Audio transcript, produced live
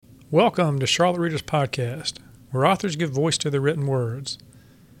Welcome to Charlotte Readers Podcast, where authors give voice to their written words.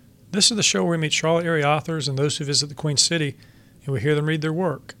 This is the show where we meet Charlotte area authors and those who visit the Queen City, and we hear them read their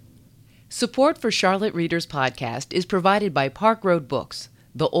work. Support for Charlotte Readers Podcast is provided by Park Road Books,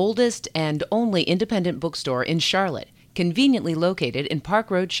 the oldest and only independent bookstore in Charlotte, conveniently located in Park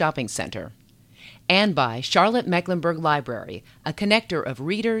Road Shopping Center. And by Charlotte Mecklenburg Library, a connector of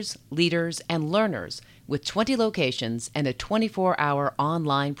readers, leaders, and learners with 20 locations and a 24-hour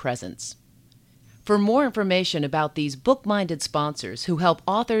online presence. For more information about these book-minded sponsors who help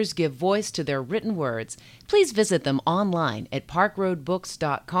authors give voice to their written words, please visit them online at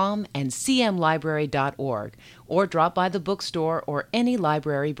parkroadbooks.com and cmlibrary.org, or drop by the bookstore or any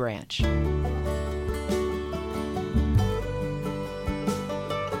library branch.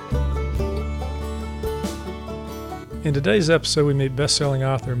 In today's episode, we meet best-selling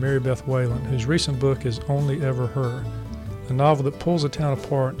author Mary Beth Whalen, whose recent book is Only Ever Her, a novel that pulls a town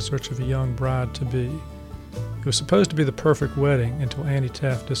apart in search of a young bride-to-be. It was supposed to be the perfect wedding until Annie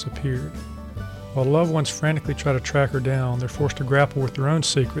Taft disappeared. While loved ones frantically try to track her down, they're forced to grapple with their own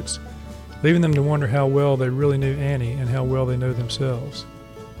secrets, leaving them to wonder how well they really knew Annie and how well they know themselves.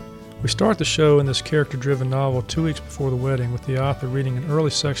 We start the show in this character-driven novel 2 weeks before the wedding, with the author reading an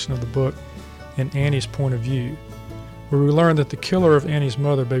early section of the book in Annie's point of view, where we learn that the killer of Annie's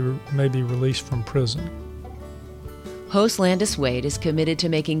mother may be released from prison. Host Landis Wade is committed to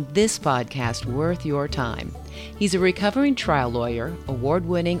making this podcast worth your time. He's a recovering trial lawyer,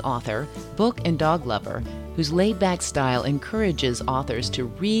 award-winning author, book and dog lover, whose laid-back style encourages authors to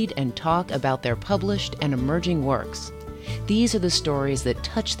read and talk about their published and emerging works. These are the stories that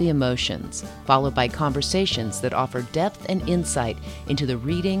touch the emotions, followed by conversations that offer depth and insight into the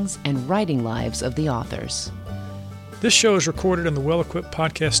readings and writing lives of the authors. This show is recorded in the well-equipped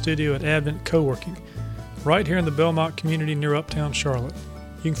podcast studio at Advent Co-working, right here in the Belmont community near Uptown Charlotte.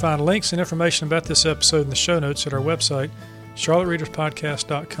 You can find links and information about this episode in the show notes at our website,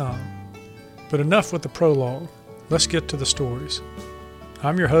 charlottereaderspodcast.com. But enough with the prologue. Let's get to the stories.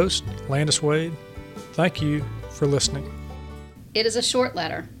 I'm your host, Landis Wade. Thank you for listening. It is a short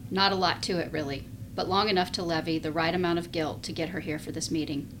letter, not a lot to it really, but long enough to levy the right amount of guilt to get her here for this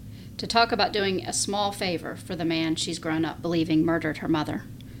meeting. To talk about doing a small favor for the man she's grown up believing murdered her mother.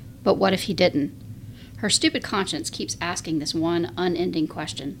 But what if he didn't? Her stupid conscience keeps asking this one unending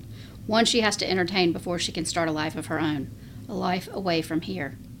question, one she has to entertain before she can start a life of her own, a life away from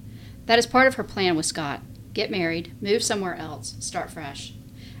here. That is part of her plan with Scott. Get married, move somewhere else, start fresh.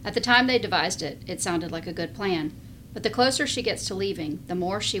 At the time they devised it, it sounded like a good plan, but the closer she gets to leaving, the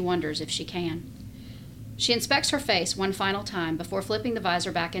more she wonders if she can. She inspects her face one final time before flipping the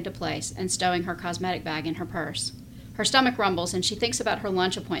visor back into place and stowing her cosmetic bag in her purse. Her stomach rumbles and she thinks about her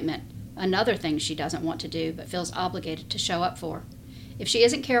lunch appointment, another thing she doesn't want to do but feels obligated to show up for. If she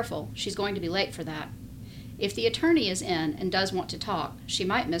isn't careful, she's going to be late for that. If the attorney is in and does want to talk, she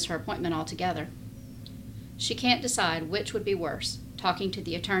might miss her appointment altogether. She can't decide which would be worse, talking to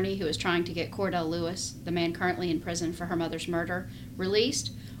the attorney who is trying to get Cordell Lewis, the man currently in prison for her mother's murder,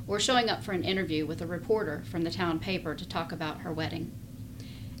 released, or showing up for an interview with a reporter from the town paper to talk about her wedding.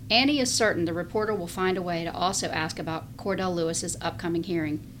 Annie is certain the reporter will find a way to also ask about Cordell Lewis's upcoming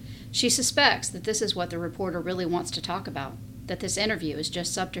hearing. She suspects that this is what the reporter really wants to talk about, that this interview is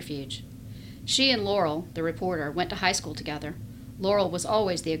just subterfuge. She and Laurel, the reporter, went to high school together. Laurel was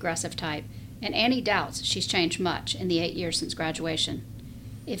always the aggressive type, and Annie doubts she's changed much in the 8 years since graduation.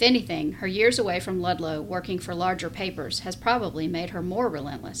 If anything, her years away from Ludlow working for larger papers has probably made her more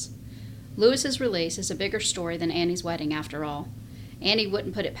relentless. Lewis's release is a bigger story than Annie's wedding, after all. Annie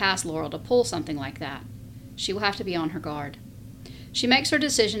wouldn't put it past Laurel to pull something like that. She will have to be on her guard. She makes her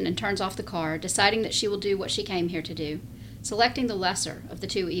decision and turns off the car, deciding that she will do what she came here to do, selecting the lesser of the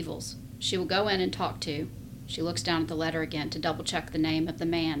two evils. She will go in and talk to. She looks down at the letter again to double-check the name of the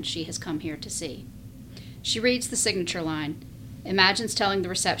man she has come here to see. She reads the signature line, imagines telling the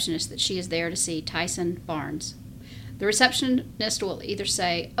receptionist that she is there to see Tyson Barnes. The receptionist will either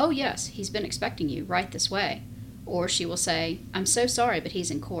say, "Oh yes, he's been expecting you, right this way," or she will say, "I'm so sorry, but he's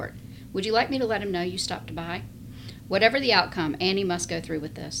in court. Would you like me to let him know you stopped by?" Whatever the outcome, Annie must go through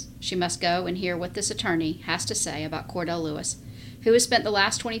with this. She must go and hear what this attorney has to say about Cordell Lewis, who has spent the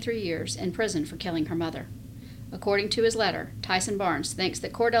last 23 years in prison for killing her mother. According to his letter, Tyson Barnes thinks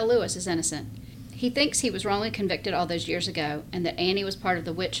that Cordell Lewis is innocent. He thinks he was wrongly convicted all those years ago and that Annie was part of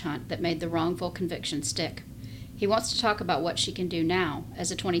the witch hunt that made the wrongful conviction stick. He wants to talk about what she can do now,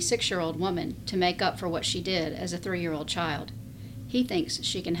 as a 26-year-old woman, to make up for what she did as a 3-year-old child. He thinks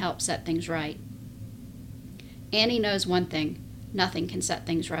she can help set things right. Annie knows one thing. Nothing can set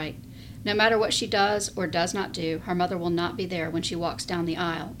things right. No matter what she does or does not do, her mother will not be there when she walks down the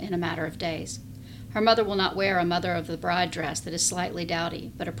aisle in a matter of days. Her mother will not wear a mother of the bride dress that is slightly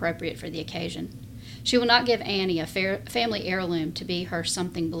dowdy but appropriate for the occasion. She will not give Annie a family heirloom to be her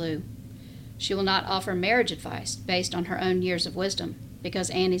something blue. She will not offer marriage advice based on her own years of wisdom,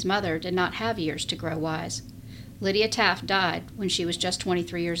 because Annie's mother did not have years to grow wise. Lydia Taft died when she was just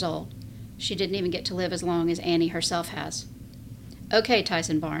 23 years old. She didn't even get to live as long as Annie herself has. "Okay,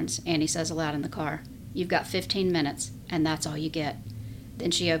 Tyson Barnes," Annie says aloud in the car. "You've got 15 minutes, and that's all you get."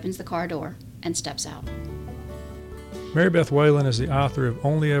 Then she opens the car door and steps out. Mary Beth Whalen is the author of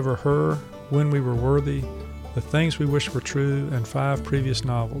Only Ever Her, When We Were Worthy, The Things We Wish Were True, and 5 previous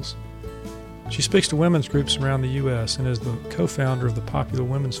novels. She speaks to women's groups around the U.S. and is the co-founder of the popular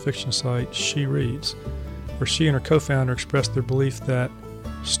women's fiction site She Reads, where she and her co-founder expressed their belief that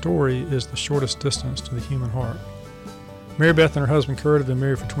story is the shortest distance to the human heart. Mary Beth and her husband Kurt have been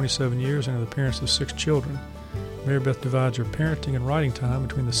married for 27 years and are the parents of 6 children. Mary Beth divides her parenting and writing time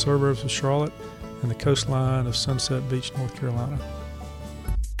between the suburbs of Charlotte and the coastline of Sunset Beach, North Carolina.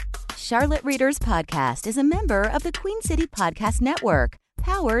 Charlotte Readers Podcast is a member of the Queen City Podcast Network,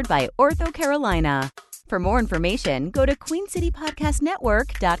 powered by Ortho Carolina. For more information, go to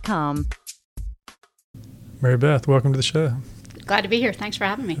queencitypodcastnetwork.com. Mary Beth, welcome to the show. Glad to be here. Thanks for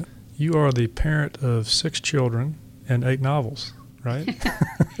having me. You are the parent of 6 children and 8 novels, right?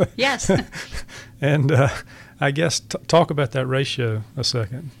 Yes. And I guess talk about that ratio a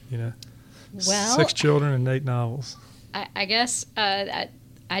second. Well, 6 children and 8 novels. I guess I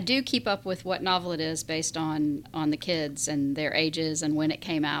do keep up with what novel it is based on the kids and their ages and when it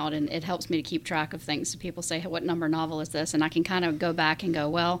came out, and it helps me to keep track of things. So people say, hey, what number novel is this? And I can kind of go back and go,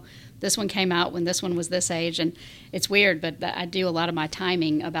 well, this one came out when this one was this age. And it's weird, but I do a lot of my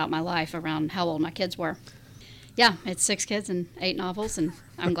timing about my life around how old my kids were. Yeah, it's 6 kids and 8 novels, and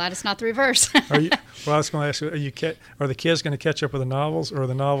I'm glad it's not the reverse. Well, I was going to ask you, are the kids going to catch up with the novels, or are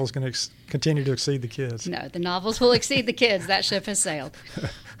the novels going to continue to exceed the kids? No, the novels will exceed the kids. That ship has sailed.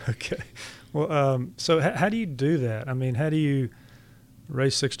 Okay. Well, so how do you do that? I mean, how do you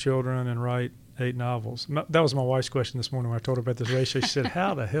raise 6 children and write 8 novels? That was my wife's question this morning when I told her about this ratio. She said,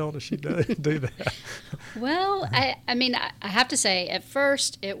 how the hell does she do that? Well, I mean, I have to say, at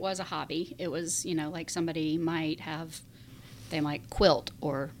first, it was a hobby. It was, like somebody they might quilt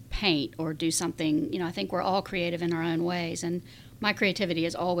or paint or do something. I think we're all creative in our own ways. And my creativity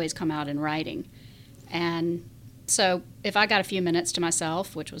has always come out in writing. And so if I got a few minutes to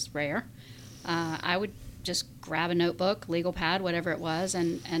myself, which was rare, I would just grab a notebook, legal pad, whatever it was,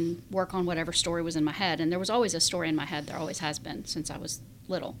 and work on whatever story was in my head. And there was always a story in my head. There always has been since I was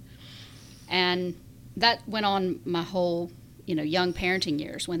little. And that went on my whole, young parenting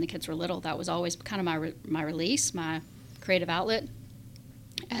years when the kids were little. That was always kind of my release, my creative outlet.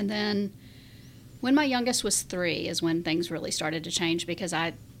 And then when my youngest was 3 is when things really started to change, because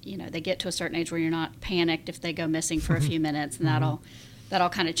they get to a certain age where you're not panicked if they go missing for a few minutes, and that all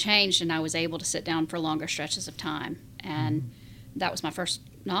kind of changed, and I was able to sit down for longer stretches of time. And that was my first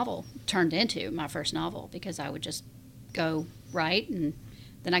novel, turned into my first novel, because I would just go write, and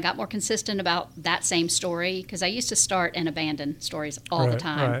then I got more consistent about that same story, because I used to start and abandon stories all the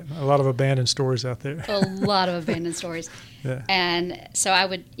time. Right, a lot of abandoned stories out there. A lot of abandoned stories. Yeah. And so I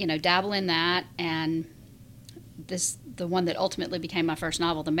would, dabble in that, and the one that ultimately became my first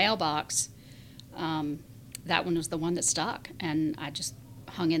novel, The Mailbox, that one was the one that stuck, and I just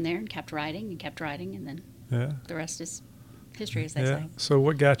hung in there and kept writing, and then the rest is history, as they say. So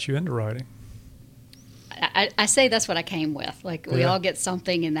what got you into writing? I say that's what I came with. Like, we all get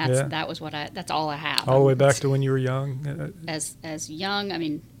something, and that's all I have. All the way back to when you were young? As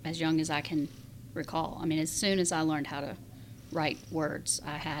young, as young as I can recall. As soon as I learned how to write words,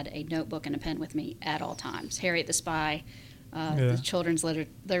 I had a notebook and a pen with me at all times. Harriet the Spy, the children's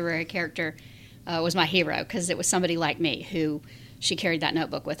literary character, was my hero, because it was somebody like me who she carried that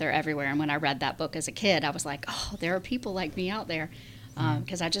notebook with her everywhere. And when I read that book as a kid, I was like, oh, there are people like me out there,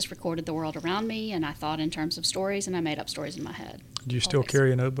 because I just recorded the world around me, and I thought in terms of stories, and I made up stories in my head. Do you still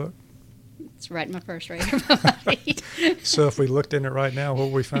carry a notebook? It's right in my purse right here. So if we looked in it right now, what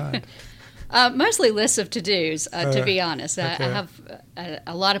would we find? Mostly lists of to-dos, to be honest. Okay. I have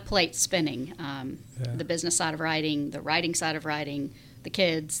a lot of plates spinning. The business side of writing, the writing side of writing, the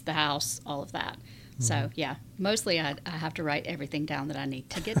kids, the house, all of that. So, mostly I have to write everything down that I need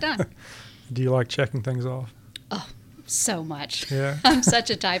to get done. Do you like checking things off? Oh, so much. Yeah. I'm such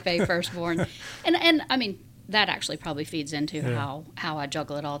a type A firstborn. And that actually probably feeds into how I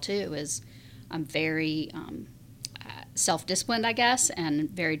juggle it all, too, is I'm very self-disciplined, I guess, and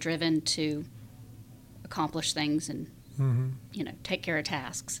very driven to accomplish things and take care of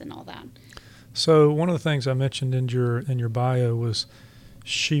tasks and all that. So one of the things I mentioned in your bio was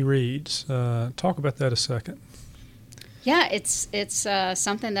She Reads. Talk about that a second. Yeah, it's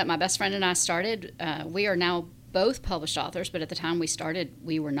something that my best friend and I started. We are now both published authors, but at the time we started,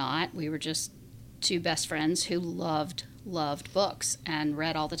 we were not. We were just two best friends who loved books and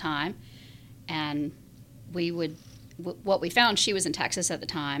read all the time. And what we found, she was in Texas at the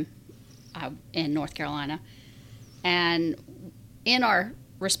time, in North Carolina, and in our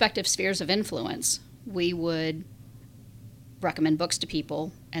respective spheres of influence, we would recommend books to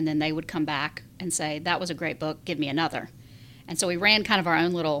people, and then they would come back and say, that was a great book, give me another. And so we ran kind of our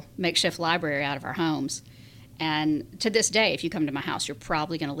own little makeshift library out of our homes. And to this day, if you come to my house, you're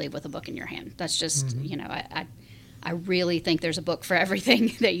probably going to leave with a book in your hand. That's just, I really think there's a book for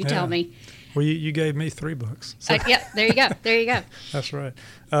everything that you tell me. Well, you gave me 3 books. So. Yeah, there you go. There you go. That's right.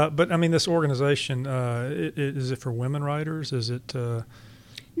 But, I mean, this organization, is it for women writers? Is it...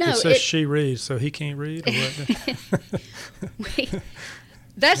 No, it says She Reads, so he can't read? Or what?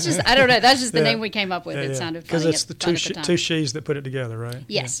 That's just, I don't know, that's just the name we came up with. It sounded funny. Because it's the two she's that put it together, right?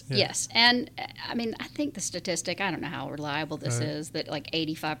 Yes, yes. And, I mean, I think the statistic, I don't know how reliable this is, that like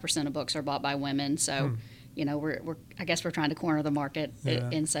 85% of books are bought by women. So, I guess we're trying to corner the market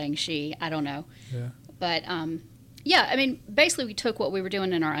in saying she. I don't know. Yeah. But, I mean, basically we took what we were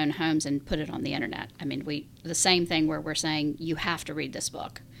doing in our own homes and put it on the internet. I mean, the same thing where we're saying you have to read this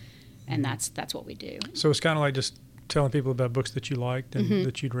book, and that's what we do. So it's kind of like just telling people about books that you liked and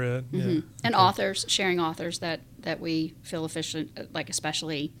that you'd read. Yeah. And authors, sharing authors that we feel efficient, like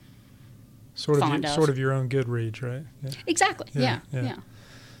especially fond of. Sort of your own Goodreads, right? Yeah. Exactly. Yeah.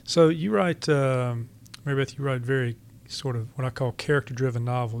 So you write, Mary Beth, you write very sort of what I call character-driven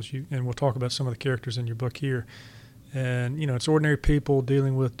novels. And we'll talk about some of the characters in your book here. And, it's ordinary people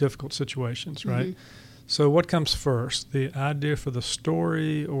dealing with difficult situations, right? So what comes first, the idea for the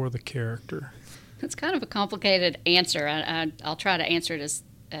story or the character? It's kind of a complicated answer. I'll try to answer it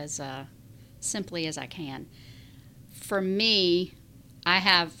as simply as I can. For me, I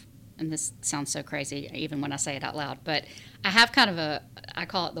have, and this sounds so crazy even when I say it out loud, but I have kind of I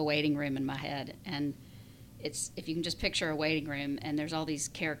call it the waiting room in my head. And it's, if you can just picture a waiting room, and there's all these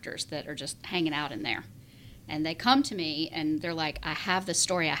characters that are just hanging out in there. And they come to me, and they're like, I have this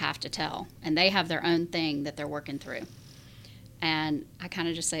story I have to tell. And they have their own thing that they're working through. And I kind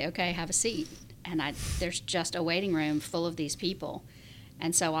of just say, okay, have a seat. And there's just a waiting room full of these people.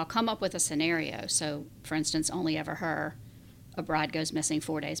 And so I'll come up with a scenario. So, for instance, Only Ever Her, a bride goes missing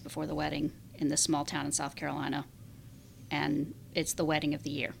 4 days before the wedding in this small town in South Carolina. And it's the wedding of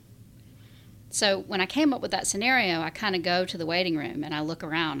the year. So when I came up with that scenario, I kind of go to the waiting room, and I look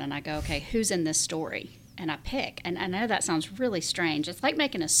around, and I go, okay, who's in this story? And I pick. And I know that sounds really strange. It's like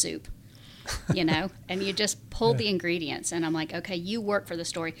making a soup, and you just pull the ingredients. And I'm like, okay, you work for the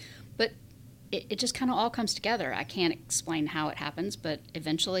story. But it just kind of all comes together. I can't explain how it happens, but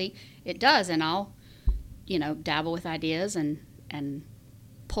eventually it does. And I'll, dabble with ideas and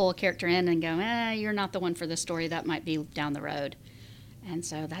pull a character in and go, you're not the one for this story. That might be down the road. And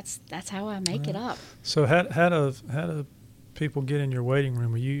so that's how I make it up. So how do people get in your waiting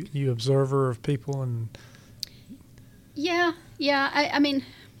room? Are you observer of people? And Yeah. I mean,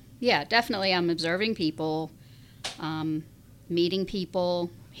 definitely. I'm observing people, meeting people,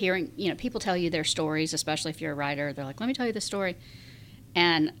 hearing, people tell you their stories, especially if you're a writer. They're like, let me tell you the story.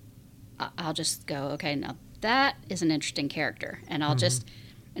 And I'll just go, okay, now that is an interesting character. And I'll just,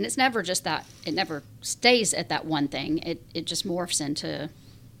 and it's never just that, it never stays at that one thing. It just morphs into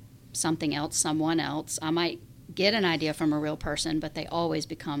something else, someone else. I might get an idea from a real person, but they always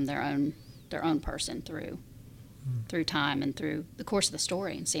become their own person through time and through the course of the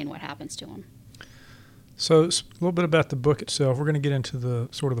story and seeing what happens to them. So a little bit about the book itself. We're going to get into the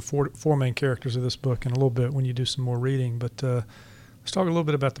sort of the four main characters of this book in a little bit when you do some more reading. But let's talk a little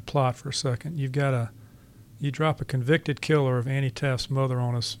bit about the plot for a second. You drop a convicted killer of Annie Taft's mother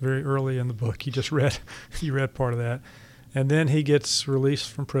on us very early in the book. You read part of that, and then he gets released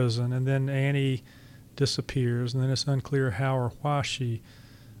from prison, and then Annie disappears, and then it's unclear how or why she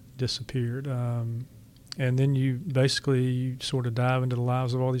disappeared. And then you sort of dive into the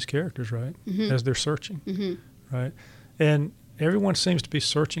lives of all these characters, right, as they're searching, right? And everyone seems to be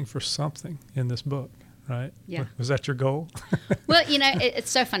searching for something in this book, right? Yeah. Was that your goal? Well,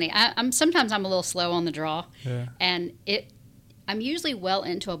 it's so funny. Sometimes I'm a little slow on the draw, and I'm usually well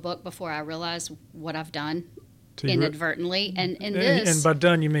into a book before I realize what I've done inadvertently. And by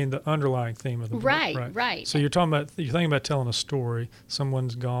done you mean the underlying theme of the book, right? So you're thinking about telling a story.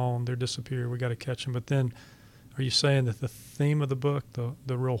 Someone's gone, they're disappeared. We got to catch them. But then, are you saying that the theme of the book,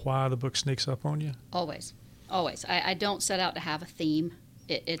 the real why of the book, sneaks up on you? Always. Always. I don't set out to have a theme.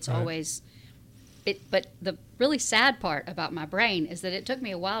 It's Right. always... But the really sad part about my brain is that it took me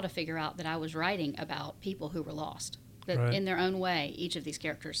a while to figure out that I was writing about people who were lost. That Right. in their own way, each of these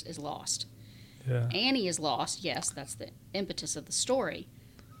characters is lost. Yeah. Annie is lost, yes, that's the impetus of the story.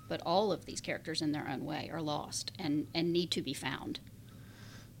 But all of these characters in their own way are lost and need to be found.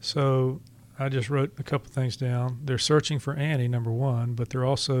 So I just wrote a couple things down. They're searching for Annie, number one, but they're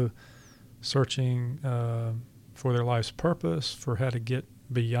also searching for their life's purpose, for how to get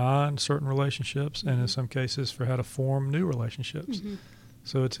beyond certain relationships, and in some cases for how to form new relationships. Mm-hmm.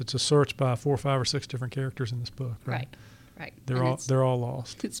 So it's a search by 4, 5, or 6 different characters in this book. Right. Right. They're all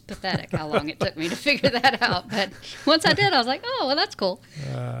lost. It's pathetic how long it took me to figure that out. But once I did, I was like, oh, well, that's cool.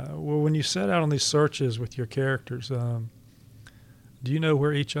 Well, when you set out on these searches with your characters, do you know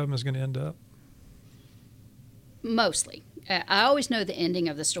where each of them is going to end up? Mostly. I always know the ending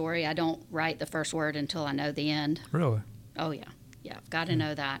of the story. I don't write the first word until I know the end. Really? Oh, yeah. Yeah, I've got to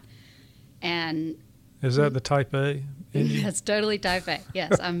know that. And Is that the type A ending? that's totally type A.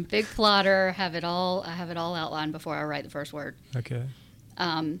 Yes, I'm a big plotter. I have it all outlined before I write the first word. Okay.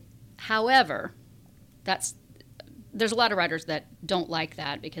 However, there's a lot of writers that don't like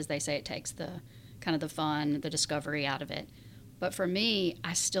that because they say it takes the kind of the fun, the discovery out of it. But for me,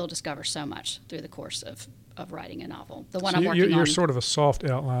 I still discover so much through the course of writing a novel. The one So I'm working on. you're sort of a soft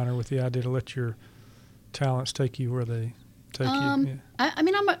outliner with the idea to let your talents take you where they take you. Yeah. I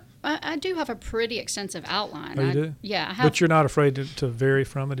mean, I do have a pretty extensive outline. Oh, you do? Yeah, I have. But you're not afraid to vary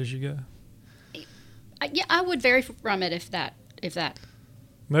from it as you go? I would vary from it if that.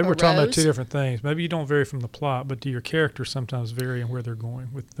 Maybe we're talking about two arose. different things. Maybe you don't vary from the plot, but do your characters sometimes vary in where they're going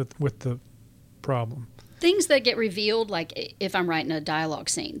with the problem? Things that get revealed, like if I'm writing a dialogue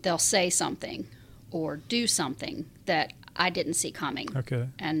scene, they'll say something or do something that I didn't see coming. Okay.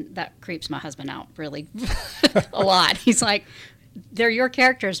 And that creeps my husband out really a lot. He's like, they're your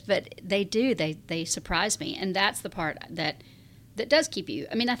characters, but they surprise me. And that's the part that does keep you.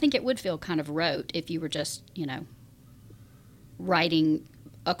 I mean, I think it would feel kind of rote if you were just, writing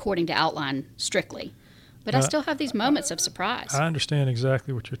according to outline strictly. But I still have these moments of surprise. I understand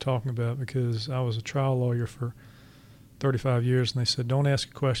exactly what you're talking about because I was a trial lawyer for 35 years, and they said, don't ask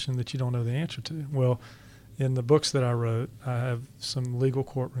a question that you don't know the answer to. Well, in the books that I wrote, I have some legal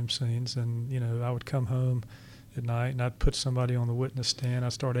courtroom scenes, and, I would come home at night, and I'd put somebody on the witness stand.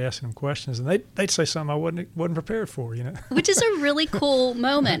 I'd start asking them questions, and they'd say something I wasn't prepared for, Which is a really cool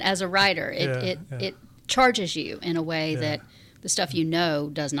moment as a writer. It charges you in a way Yeah. that the stuff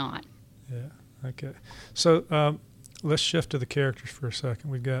does not. Yeah. Okay. So let's shift to the characters for a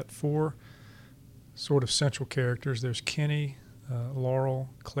second. We've got 4 sort of central characters. There's Kenny, Laurel,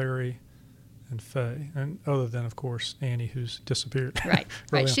 Clary, and Faye. And other than, of course, Annie, who's disappeared. Right.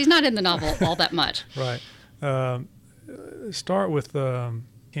 Right. She's not in the novel all that much. Right. Start with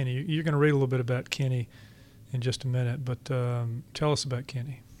Kenny. You're going to read a little bit about Kenny in just a minute, but tell us about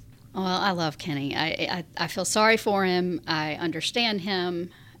Kenny. Well, I love Kenny. I feel sorry for him. I understand him.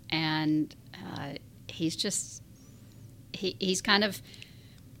 And he's just, he's kind of,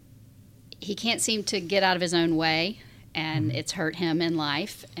 he can't seem to get out of his own way, and it's hurt him in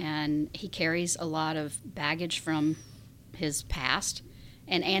life, and he carries a lot of baggage from his past,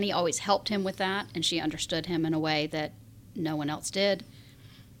 and Annie always helped him with that, and she understood him in a way that no one else did,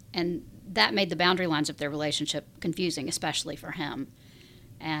 and that made the boundary lines of their relationship confusing, especially for him,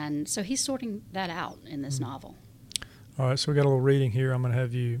 and so he's sorting that out in this novel. All right, so we got a little reading here. I'm going to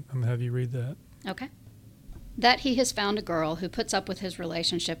have you read that. Okay. That he has found a girl who puts up with his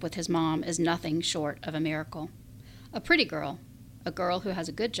relationship with his mom is nothing short of a miracle. A pretty girl, a girl who has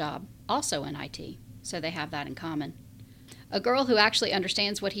a good job, also in IT, so they have that in common. A girl who actually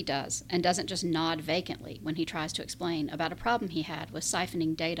understands what he does and doesn't just nod vacantly when he tries to explain about a problem he had with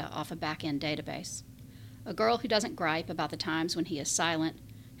siphoning data off a back-end database. A girl who doesn't gripe about the times when he is silent,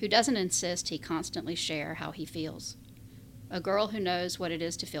 who doesn't insist he constantly share how he feels. A girl who knows what it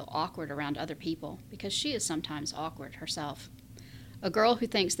is to feel awkward around other people, because she is sometimes awkward herself. A girl who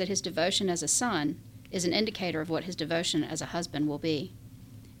thinks that his devotion as a son is an indicator of what his devotion as a husband will be.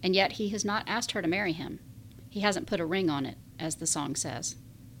 And yet he has not asked her to marry him. He hasn't put a ring on it, as the song says,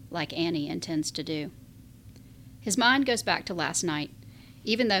 like Annie intends to do. His mind goes back to last night,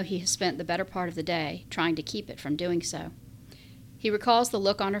 even though he has spent the better part of the day trying to keep it from doing so. He recalls the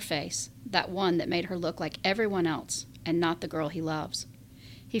look on her face, that one that made her look like everyone else, and not the girl he loves.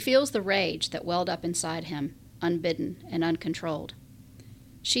 He feels the rage that welled up inside him, unbidden and uncontrolled.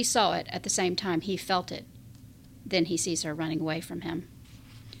 She saw it at the same time he felt it. Then he sees her running away from him.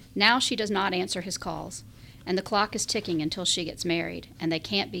 Now she does not answer his calls, and the clock is ticking until she gets married, and they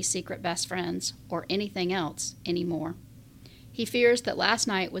can't be secret best friends or anything else anymore. He fears that last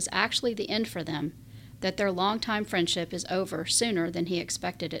night was actually the end for them, that their longtime friendship is over sooner than he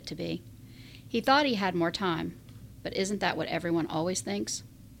expected it to be. He thought he had more time, but isn't that what everyone always thinks?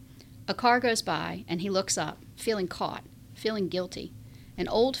 A car goes by, and he looks up, feeling caught, feeling guilty, an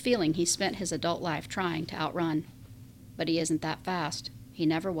old feeling he spent his adult life trying to outrun. But he isn't that fast. He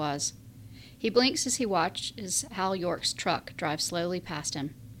never was. He blinks as he watches Hal York's truck drive slowly past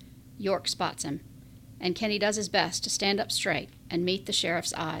him. York spots him, and Kenny does his best to stand up straight and meet the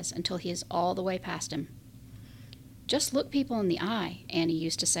sheriff's eyes until he is all the way past him. "Just look people in the eye," Annie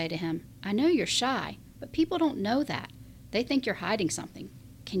used to say to him. "I know you're shy, but people don't know that. They think you're hiding something.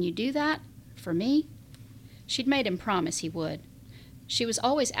 Can you do that? For me?" She'd made him promise he would. She was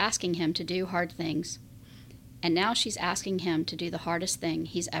always asking him to do hard things, and now she's asking him to do the hardest thing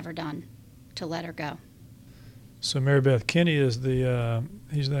he's ever done, to let her go. So Mary Beth, Kenny is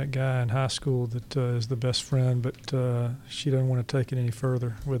he's that guy in high school that is the best friend, but she doesn't want to take it any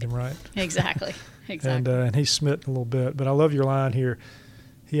further with him, right? Exactly. And he's smitten a little bit. But I love your line here.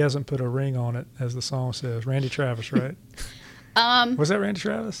 He hasn't put a ring on it, as the song says. Randy Travis, right? Was that Randy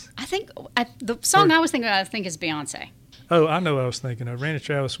Travis? I think the song I was thinking of, I think, is Beyonce. Oh, I know what I was thinking of. Randy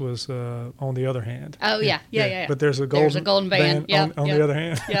Travis was On the Other Hand. Oh, yeah. But there's a golden band on the other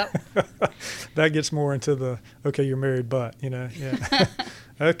hand. Yep. That gets more into the, okay, you're married, but, yeah.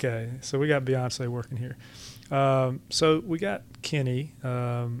 Okay, so we got Beyonce working here. So we got Kenny.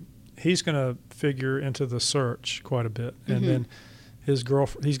 He's going to figure into the search quite a bit. And then his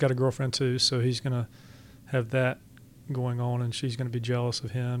girlfriend, he's got a girlfriend too, so he's going to have that going on, and she's going to be jealous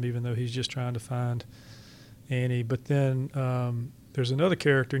of him, even though he's just trying to find Annie. But then there's another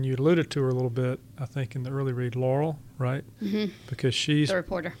character, and you alluded to her a little bit, I think, in the early read, Laurel, right? Mm-hmm. Because she's the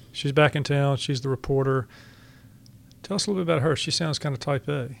reporter. She's back in town. She's the reporter. Tell us a little bit about her. She sounds kind of type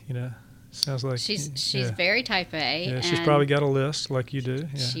A, Sounds like she's very type A. Yeah, she's probably got a list like you do.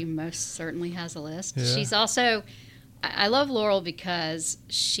 Yeah. She most certainly has a list. Yeah. She's also, I love Laurel because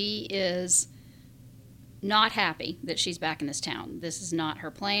she is not happy that she's back in this town. This is not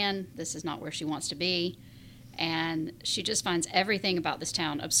her plan. This is not where she wants to be. And she just finds everything about this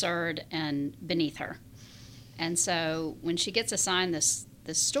town absurd and beneath her. And so when she gets assigned this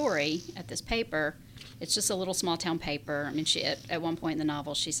story at this paper, it's just a little small town paper. I mean, she at one point in the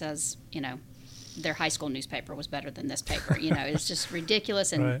novel, she says, their high school newspaper was better than this paper. It's just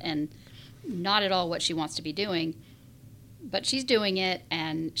ridiculous and, right. and not at all what she wants to be doing. But she's doing it,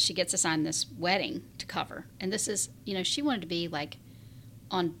 and she gets assigned this wedding to cover. And this is, she wanted to be like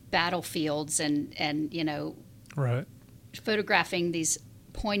on battlefields and right. photographing these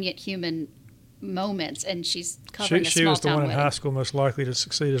poignant human moments, and she's covering a small town She was the one wedding. in high school most likely to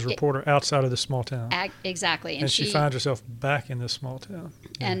succeed as a reporter outside of this small town. Exactly. And she finds herself back in this small town.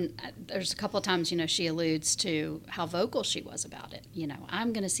 Yeah. And there's a couple of times, she alludes to how vocal she was about it.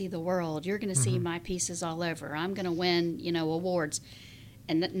 I'm going to see the world. You're going to see my pieces all over. I'm going to win, awards.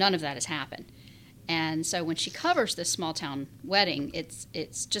 And none of that has happened. And so when she covers this small town wedding,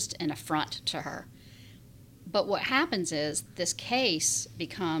 it's just an affront to her. But what happens is this case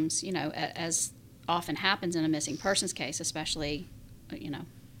becomes, as often happens in a missing persons case, especially, a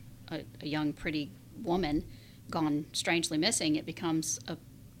young, pretty woman gone strangely missing, it becomes a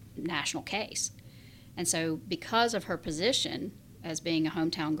national case. And so because of her position as being a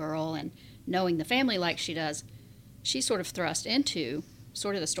hometown girl and knowing the family like she does, she's sort of thrust into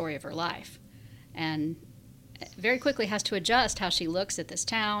sort of the story of her life. And very quickly has to adjust how she looks at this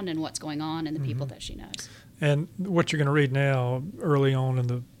town and what's going on and the people that she knows. And what you're going to read now, early on in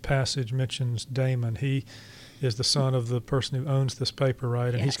the passage, mentions Damon. He is the son of the person who owns this paper, right?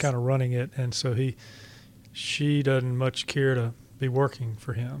 And yes. He's kind of running it, and so she doesn't much care to be working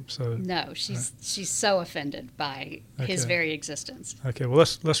for him. So no, she's so offended by his very existence. Okay, well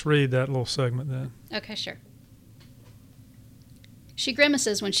let's read that little segment then. Okay, sure. She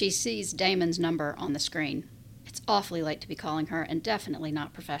grimaces when she sees Damon's number on the screen. It's awfully late to be calling her, and definitely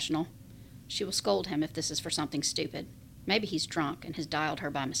not professional. She will scold him if this is for something stupid. Maybe he's drunk and has dialed her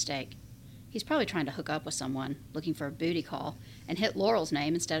by mistake. He's probably trying to hook up with someone, looking for a booty call, and hit Laurel's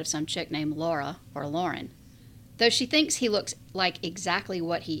name instead of some chick named Laura or Lauren. Though she thinks he looks like exactly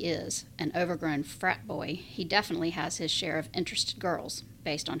what he is, an overgrown frat boy, he definitely has his share of interested girls,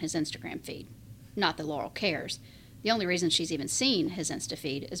 based on his Instagram feed. Not that Laurel cares. The only reason she's even seen his Insta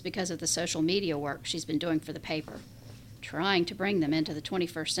feed is because of the social media work she's been doing for the paper, trying to bring them into the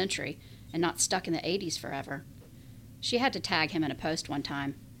 21st century and not stuck in the 80s forever. She had to tag him in a post one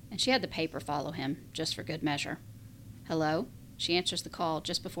time, and she had the paper follow him, just for good measure. Hello? She answers the call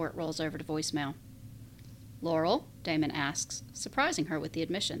just before it rolls over to voicemail. Laurel? Damon asks, surprising her with the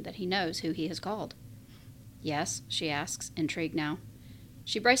admission that he knows who he has called. Yes, she asks, intrigued now.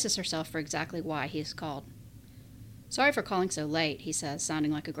 She braces herself for exactly why he has called. Sorry for calling so late, he says,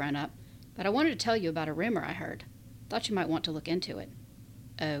 sounding like a grown-up, but I wanted to tell you about a rumor I heard. Thought you might want to look into it.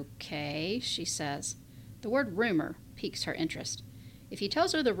 Okay, she says. The word rumor piques her interest. If he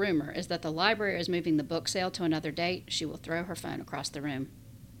tells her the rumor is that the library is moving the book sale to another date, she will throw her phone across the room.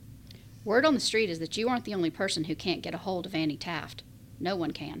 Word on the street is that you aren't the only person who can't get a hold of Annie Taft. No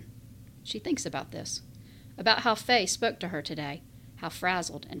one can. She thinks about this. About how Faye spoke to her today, how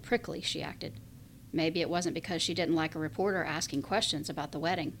frazzled and prickly she acted. Maybe it wasn't because she didn't like a reporter asking questions about the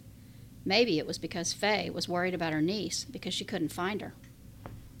wedding. Maybe it was because Faye was worried about her niece because she couldn't find her.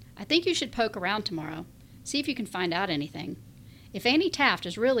 I think you should poke around tomorrow. See if you can find out anything. If Annie Taft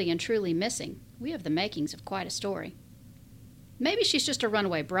is really and truly missing, we have the makings of quite a story. Maybe she's just a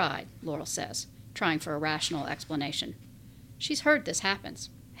runaway bride, Laurel says, trying for a rational explanation. She's heard this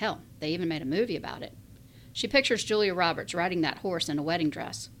happens. Hell, they even made a movie about it. She pictures Julia Roberts riding that horse in a wedding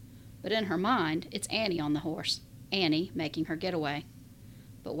dress. But in her mind, it's Annie on the horse, Annie making her getaway.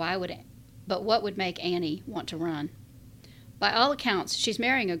 But what would make Annie want to run? By all accounts, she's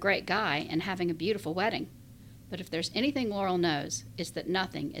marrying a great guy and having a beautiful wedding. But if there's anything Laurel knows, it's that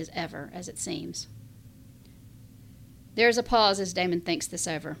nothing is ever as it seems. There's a pause as Damon thinks this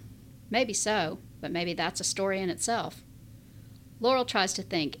over. Maybe so, but maybe that's a story in itself. Laurel tries to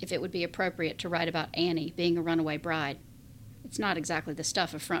think if it would be appropriate to write about Annie being a runaway bride. It's not exactly the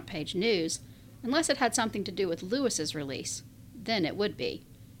stuff of front-page news, unless it had something to do with Lewis's release. Then it would be.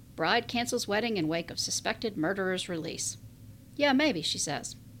 Bride cancels wedding in wake of suspected murderer's release. Yeah, maybe, she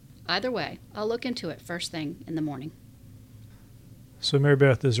says. Either way, I'll look into it first thing in the morning. So, Mary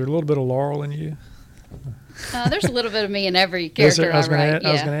Beth, is there a little bit of Laurel in you? There's a little bit of me in every character I write.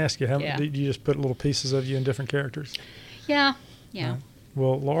 I was going to ask you, do you just put little pieces of you in different characters? Yeah.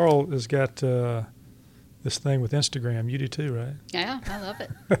 Well, Laurel has got this thing with Instagram. You do too, right? Yeah, I love it.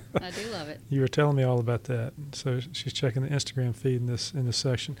 I do love it. You were telling me all about that. So she's checking the Instagram feed in this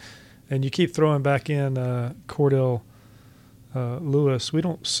section. And you keep throwing back in Cordell Lewis. We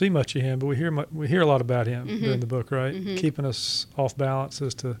don't see much of him, but we hear a lot lot about him during the book, right? Mm-hmm. Keeping us off balance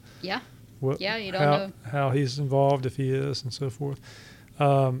as to you don't know how he's involved, if he is, and so forth.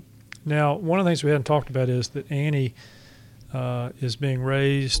 Now, one of the things we hadn't talked about is that Annie is being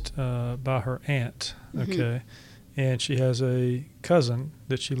raised by her aunt, okay? And she has a cousin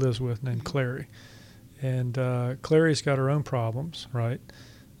that she lives with named Clary. And Clary's got her own problems, right?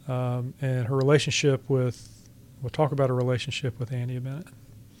 And her relationship we'll talk about her relationship with Annie a minute.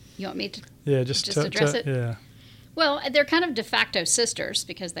 You want me to just address it? Yeah. Well, they're kind of de facto sisters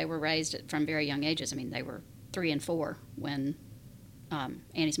because they were raised from very young ages. I mean, they were 3 and 4 when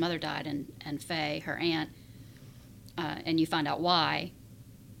Annie's mother died, and Faye, her aunt, and you find out why,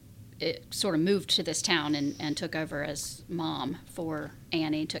 it sort of moved to this town and took over as mom for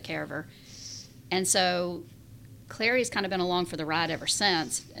Annie, took care of her. And so Clary's kind of been along for the ride ever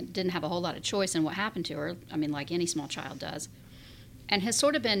since, and didn't have a whole lot of choice in what happened to her, I mean, like any small child does, and has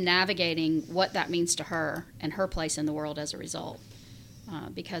sort of been navigating what that means to her and her place in the world as a result.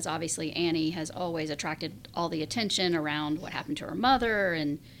 Because obviously Annie has always attracted all the attention around what happened to her mother,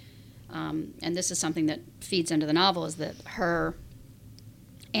 and this is something that feeds into the novel, is that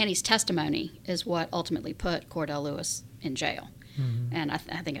Annie's testimony is what ultimately put Cordell Lewis in jail. Mm-hmm. And I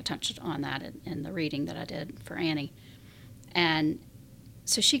think I touched on that in the reading that I did for Annie. And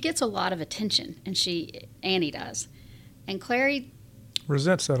so she gets a lot of attention, and Annie does. And Clary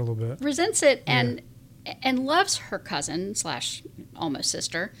resents that a little bit. Resents it and loves her cousin / almost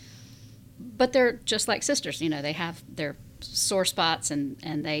sister, but they're just like sisters. You know, they have their sore spots and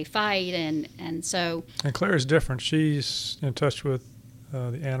they fight and so. And Claire's different. She's in touch with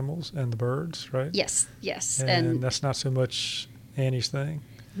the animals and the birds, right? Yes. And that's not so much Annie's thing.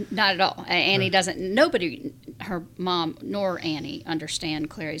 Not at all. Annie doesn't. Nobody, her mom nor Annie, understand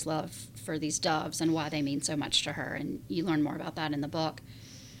Clary's love for these doves and why they mean so much to her. And you learn more about that in the book.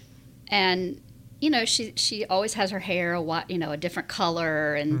 And you know, she always has her hair a different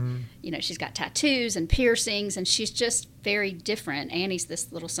color, and you know, she's got tattoos and piercings, and she's just very different. Annie's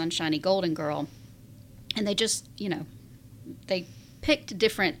this little sunshiny golden girl, and they just, you know, they picked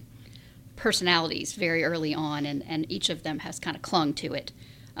different personalities very early on, and each of them has kind of clung to it,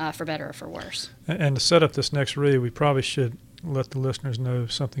 for better or for worse. And to set up this next read, we probably should let the listeners know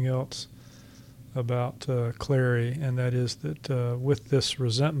something else about Clary, and that is that with this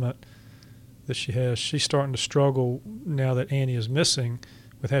resentment that she has, she's starting to struggle now that Annie is missing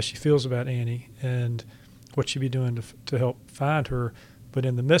with how she feels about Annie and what she'd be doing to help find her. But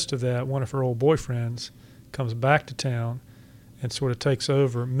in the midst of that, one of her old boyfriends comes back to town and sort of takes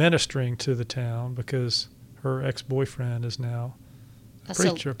over ministering to the town because her ex-boyfriend is now a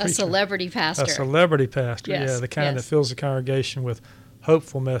preacher. A celebrity pastor. A celebrity pastor, yes, yeah, the kind that fills the congregation with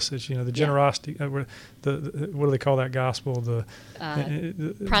hopeful message, the generosity, what do they call that gospel? The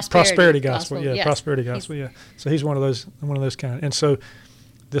prosperity gospel. Yeah, yes. Prosperity gospel, yeah. So he's one of those kind. And so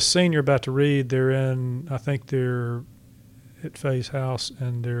this scene you're about to read, they're at Faye's house,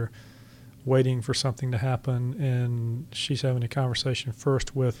 and they're waiting for something to happen, and she's having a conversation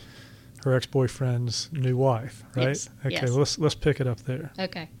first with her ex-boyfriend's new wife, right? Yes. Okay, yes. Well, let's pick it up there.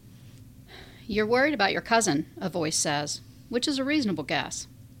 Okay. You're worried about your cousin, a voice says, which is a reasonable guess.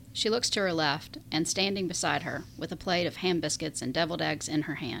 She looks to her left, and standing beside her, with a plate of ham biscuits and deviled eggs in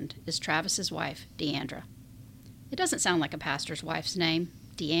her hand, is Travis's wife, Deandra. It doesn't sound like a pastor's wife's name,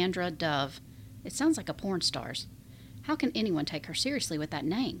 Deandra Dove. It sounds like a porn star's. How can anyone take her seriously with that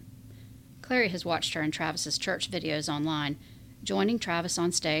name? Clary has watched her in Travis's church videos online, joining Travis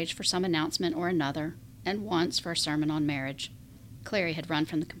on stage for some announcement or another, and once for a sermon on marriage. Clary had run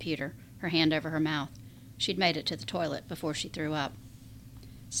from the computer, her hand over her mouth. She'd made it to the toilet before she threw up.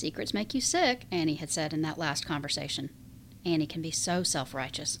 Secrets make you sick, Annie had said in that last conversation. Annie can be so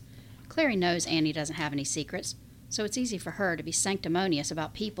self-righteous. Clary knows Annie doesn't have any secrets, so it's easy for her to be sanctimonious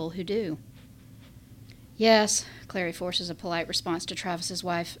about people who do. Yes, Clary forces a polite response to Travis's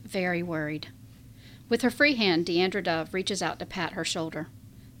wife, very worried. With her free hand, Deandra Dove reaches out to pat her shoulder,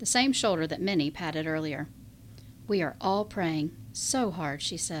 the same shoulder that Minnie patted earlier. We are all praying, so hard,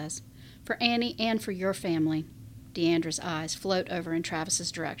 she says, for Annie and for your family. Deandra's eyes float over in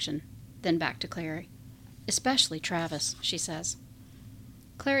Travis's direction, then back to Clary. Especially Travis, she says.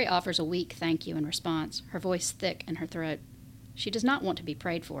 Clary offers a weak thank you in response, her voice thick in her throat. She does not want to be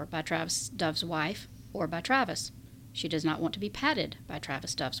prayed for by Travis Dove's wife or by Travis. She does not want to be patted by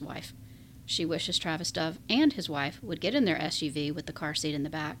Travis Dove's wife. She wishes Travis Dove and his wife would get in their SUV with the car seat in the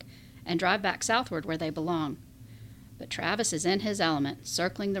back and drive back southward where they belong. But Travis is in his element,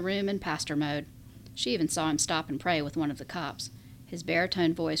 circling the room in pastor mode. She even saw him stop and pray with one of the cops, his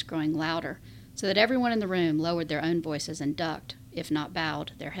baritone voice growing louder, so that everyone in the room lowered their own voices and ducked, if not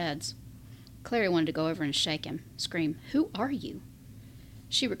bowed, their heads. Clary wanted to go over and shake him, scream, "Who are you?"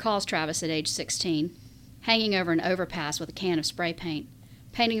 She recalls Travis at age 16, hanging over an overpass with a can of spray paint,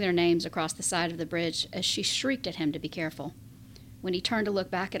 painting their names across the side of the bridge as she shrieked at him to be careful. When he turned to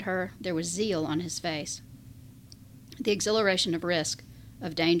look back at her, there was zeal on his face. The exhilaration of risk,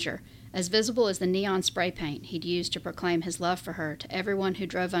 of danger, as visible as the neon spray paint he'd used to proclaim his love for her to everyone who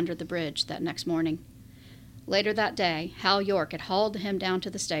drove under the bridge that next morning. Later that day, Hal York had hauled him down to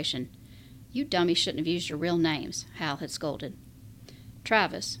the station. "You dummies shouldn't have used your real names," Hal had scolded.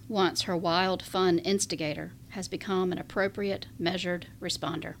 Travis, once her wild, fun instigator, has become an appropriate, measured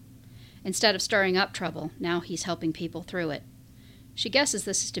responder. Instead of stirring up trouble, now he's helping people through it. She guesses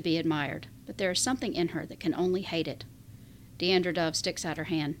this is to be admired, but there is something in her that can only hate it. Deandra Dove sticks out her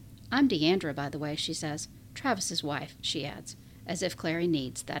hand. "I'm Deandra, by the way," she says. "Travis's wife," she adds, as if Clary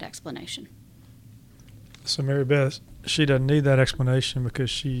needs that explanation. So Mary Beth, she doesn't need that explanation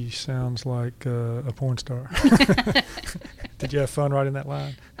because she sounds like a porn star. Did you have fun writing that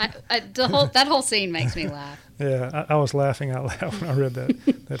line? That whole scene makes me laugh. Yeah, I was laughing out loud when I read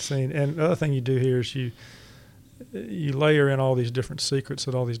that scene. And the other thing you do here is you layer in all these different secrets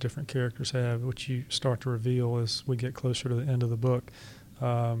that all these different characters have, which you start to reveal as we get closer to the end of the book.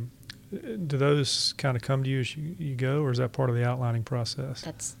 Do those kind of come to you as you go, or is that part of the outlining process?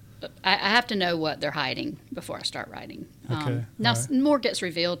 I have to know what they're hiding before I start writing. Okay. Now, right. More gets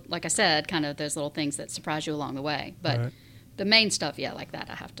revealed, like I said, kind of those little things that surprise you along the way. But right. The main stuff, yeah, like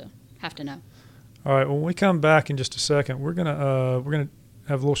that, I have to know. All right. When we come back in just a second, we're gonna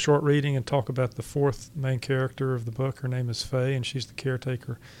have a little short reading and talk about the fourth main character of the book. Her name is Faye, and she's the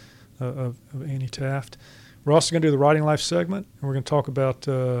caretaker of Annie Taft. We're also going to do the Writing Life segment, and we're going to talk about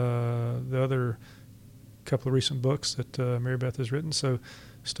the other couple of recent books that Mary Beth has written. So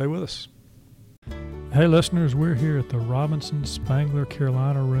stay with us. Hey listeners, we're here at the Robinson Spangler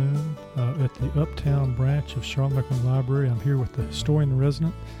Carolina Room at the Uptown branch of Charlotte Mecklenburg Library. I'm here with the historian in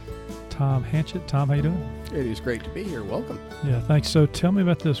resident, Tom Hanchett. Tom, how you doing? It is great to be here. Welcome. Yeah, thanks. So tell me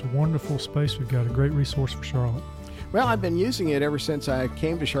about this wonderful space we've got, a great resource for Charlotte. Well, I've been using it ever since I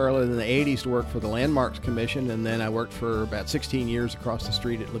came to Charlotte in the 80s to work for the Landmarks Commission, and then I worked for about 16 years across the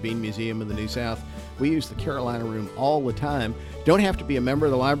street at Levine Museum of the New South. We use the Carolina Room all the time. Don't have to be a member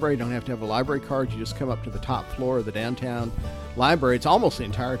of the library, don't have to have a library card. You just come up to the top floor of the downtown library. It's almost the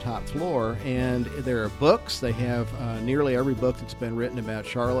entire top floor, and there are books. They have nearly every book that's been written about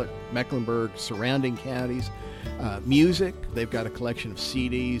Charlotte, Mecklenburg, surrounding counties. Music, they've got a collection of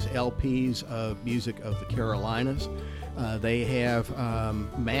CDs, LPs of music of the Carolinas. They have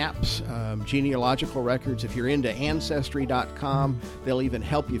maps, genealogical records. If you're into Ancestry.com, they'll even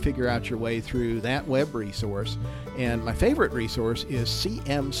help you figure out your way through that web resource. And my favorite resource is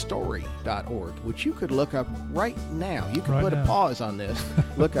cmstory.org, which you could look up right now. You can put a pause on this,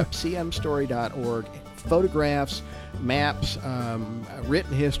 look up cmstory.org, photographs, maps,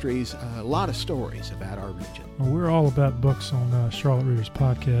 written histories, a lot of stories about our region. Well, we're all about books on Charlotte Readers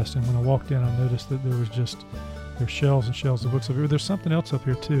Podcast, and when I walked in, I noticed that there's shelves and shelves of books up here. There's something else up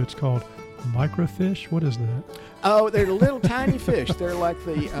here, too. It's called microfish. What is that? Oh, they're little tiny fish. They're like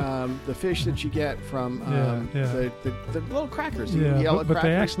the fish that you get from the little crackers, the yellow but crackers.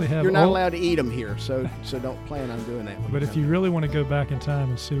 They actually have. You're not allowed to eat them here, so don't plan on doing that. But if you really want to go back in time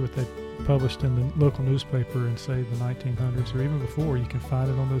and see what they published in the local newspaper in, say, the 1900s or even before, you can find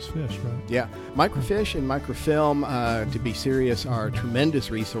it on those fish, right? Yeah. Microfish and microfilm, to be serious, are a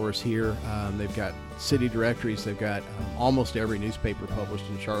tremendous resource here. They've got city directories. They've got almost every newspaper published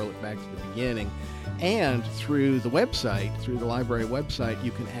in Charlotte back to the beginning. And through the website, through the library website,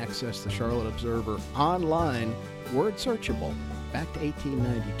 you can access the Charlotte Observer online, word searchable, back to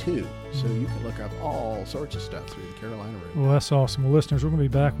 1892. So you can look up all sorts of stuff through the Carolina River. Well, that's awesome. Well, listeners, we're going to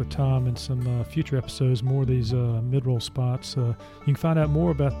be back with Tom in some future episodes, more of these mid-roll spots. You can find out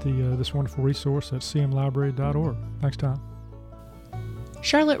more about this wonderful resource at cmlibrary.org. Thanks, Tom.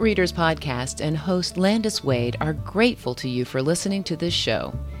 Charlotte Readers Podcast and host Landis Wade are grateful to you for listening to this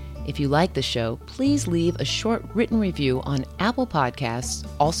show. If you like the show, please leave a short written review on Apple Podcasts,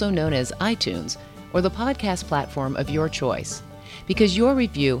 also known as iTunes, or the podcast platform of your choice, because your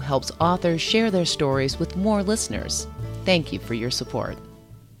review helps authors share their stories with more listeners. Thank you for your support.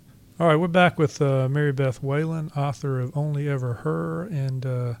 All right, we're back with Mary Beth Whalen, author of Only Ever Her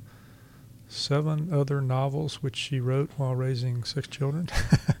and 7 other novels which she wrote while raising 6 children,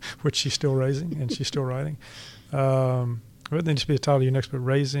 which she's still raising and she's still writing. Wouldn't that just be a title of your next book,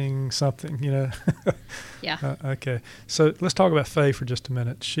 Raising Something, you know? Yeah. Okay. So let's talk about Faye for just a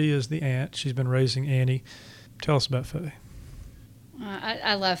minute. She is the aunt. She's been raising Annie. Tell us about Faye.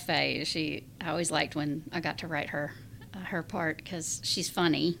 I love Faye. I always liked when I got to write her part because she's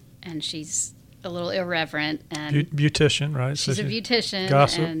funny and she's a little irreverent and beautician, right? She's a beautician.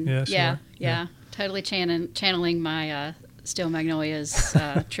 Gossip. And yes, yeah. Totally channeling my Still Magnolia's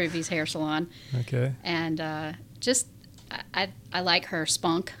Truvy's hair salon. Okay. And just I like her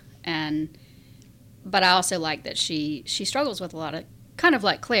spunk, but I also like that she struggles with a lot of, kind of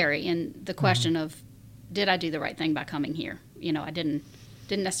like Clary, and the question of, did I do the right thing by coming here? You know, I didn't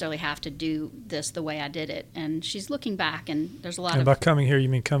necessarily have to do this the way I did it. And she's looking back, and there's a lot And by coming here, you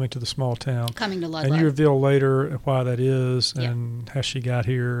mean coming to the small town. Coming to Ludlow. And you reveal later why that is, and how she got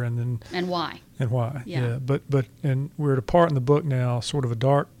here, and why. And why. Yeah. But we're at a part in the book now, sort of a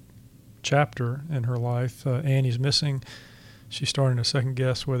dark chapter in her life. Annie's missing. She's starting to second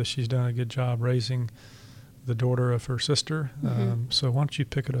guess whether she's done a good job raising the daughter of her sister. So why don't you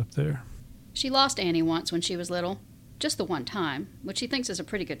pick it up there? She lost Annie once when she was little, just the one time, which she thinks is a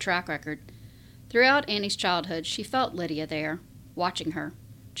pretty good track record. Throughout Annie's childhood, she felt Lydia there, watching her,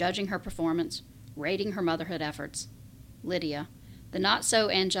 judging her performance, rating her motherhood efforts. Lydia, the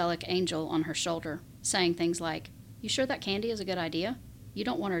not-so-angelic angel on her shoulder, saying things like, "You sure that candy is a good idea? You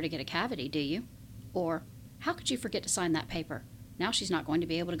don't want her to get a cavity, do you?" Or, "How could you forget to sign that paper? Now she's not going to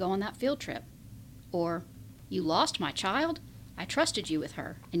be able to go on that field trip." Or, "You lost my child? I trusted you with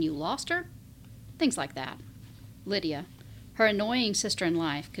her, and you lost her?" Things like that. Lydia, her annoying sister in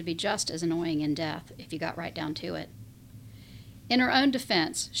life, could be just as annoying in death if you got right down to it. In her own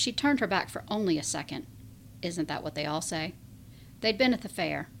defense, she turned her back for only a second. Isn't that what they all say? They'd been at the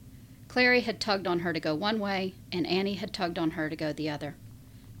fair. Clary had tugged on her to go one way, and Annie had tugged on her to go the other.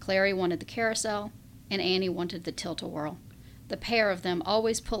 Clary wanted the carousel, and Annie wanted the tilt-a-whirl, the pair of them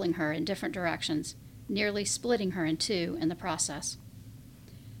always pulling her in different directions, nearly splitting her in two in the process.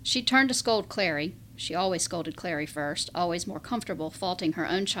 She turned to scold Clary. She always scolded Clary first, always more comfortable faulting her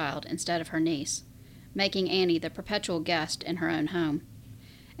own child instead of her niece, making Annie the perpetual guest in her own home.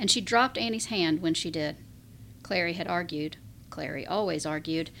 And she dropped Annie's hand when she did. Clary had argued. Clary always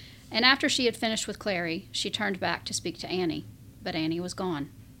argued. And after she had finished with Clary, she turned back to speak to Annie, but Annie was gone.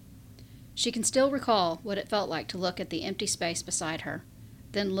 She can still recall what it felt like to look at the empty space beside her,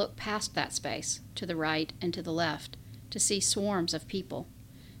 then look past that space, to the right and to the left, to see swarms of people,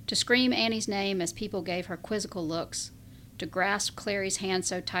 to scream Annie's name as people gave her quizzical looks, to grasp Clary's hand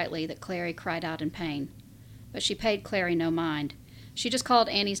so tightly that Clary cried out in pain. But she paid Clary no mind. She just called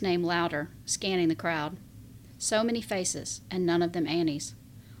Annie's name louder, scanning the crowd. So many faces, and none of them Annie's.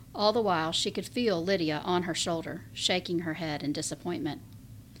 All the while, she could feel Lydia on her shoulder, shaking her head in disappointment.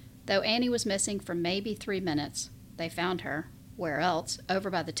 Though Annie was missing for maybe 3 minutes, they found her, where else, over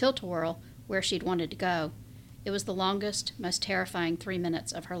by the tilt-a-whirl, where she'd wanted to go. It was the longest, most terrifying 3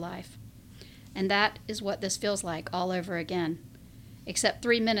 minutes of her life. And that is what this feels like all over again. Except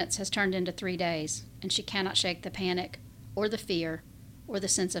 3 minutes has turned into 3 days, and she cannot shake the panic, or the fear, or the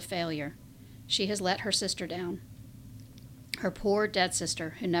sense of failure. She has let her sister down. Her poor dead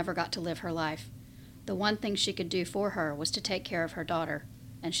sister who never got to live her life. The one thing she could do for her was to take care of her daughter,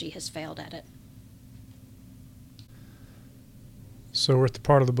 and she has failed at it. So we're at the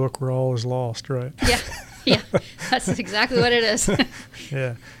part of the book where all is lost, right? Yeah, that's exactly what it is.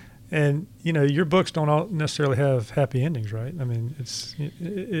 Yeah. And, you know, your books don't all necessarily have happy endings, right? I mean,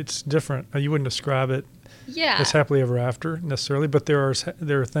 it's different. You wouldn't describe it as happily ever after necessarily, but there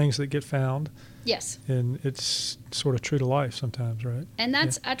are things that get found. Yes. And it's sort of true to life sometimes, right? And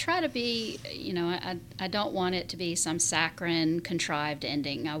that's, I try to be, you know, I don't want it to be some saccharine, contrived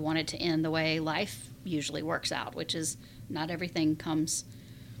ending. I want it to end the way life usually works out, which is not everything comes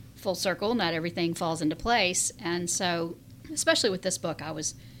full circle, not everything falls into place. And so, especially with this book, I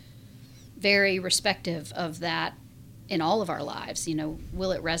was very respective of that in all of our lives. You know,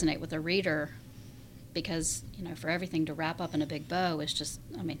 will it resonate with a reader? Because, you know, for everything to wrap up in a big bow is just,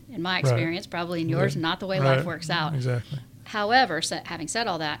 I mean, in my experience, probably in yours, not the way life works out. Exactly. However, having said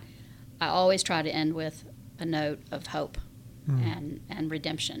all that, I always try to end with a note of hope and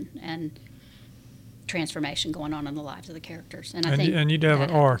redemption and transformation going on in the lives of the characters. And I think you do have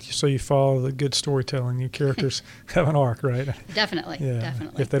an arc, so you follow the good storytelling. Your characters have an arc, right? Definitely,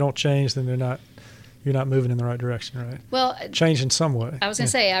 definitely. If they don't change, then you're not moving in the right direction, right? Well, change in some way. I was going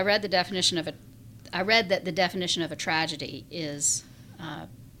to say, I read that the definition of a tragedy is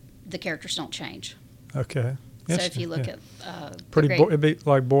the characters don't change. Okay. So if you look at it'd be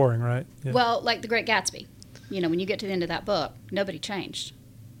like boring, right? Yeah. Well, like The Great Gatsby. You know, when you get to the end of that book, nobody changed,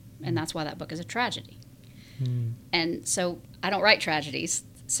 and that's why that book is a tragedy. And so I don't write tragedies,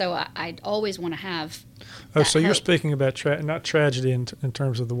 so I always want to have. Oh, so you're speaking about not tragedy in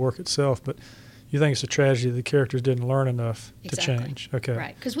terms of the work itself, but you think it's a tragedy the characters didn't learn enough to change. Okay.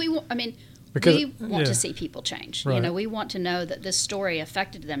 Right, because we want to see people change. Right. You know, we want to know that this story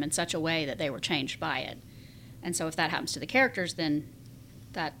affected them in such a way that they were changed by it. And so if that happens to the characters, then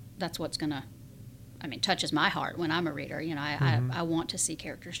that's what's going to, touches my heart when I'm a reader. You know, I want to see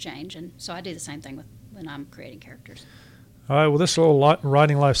characters change. And so I do the same thing when I'm creating characters. All right, well, this is a little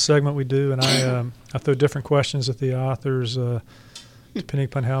writing life segment we do, and I throw different questions at the authors depending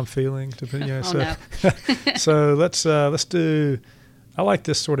upon how I'm feeling. No. So let's do. I like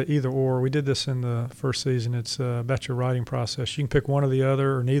this sort of either or. We did this in the first season. It's about your writing process. You can pick one or the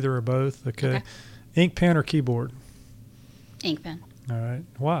other, or neither, or both. Okay. Ink pen or keyboard? Ink pen. All right.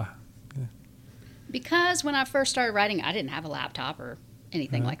 Why? Yeah. Because when I first started writing, I didn't have a laptop or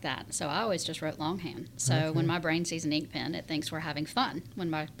anything like that. So I always just wrote longhand. So when my brain sees an ink pen, it thinks we're having fun. When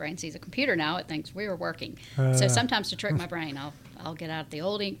my brain sees a computer now, it thinks we are working. So sometimes to trick my brain, I'll get out the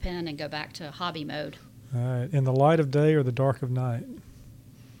old ink pen and go back to hobby mode. All right. In the light of day or the dark of night?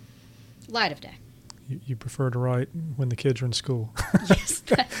 Light of day. You prefer to write when the kids are in school? Yes.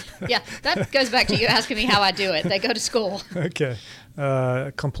 That goes back to you asking me how I do it. They go to school. Okay.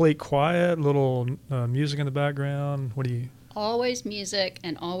 Complete quiet, little music in the background. What do you... Always music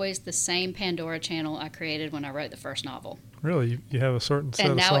and always the same Pandora channel I created when I wrote the first novel. Really? You have a certain set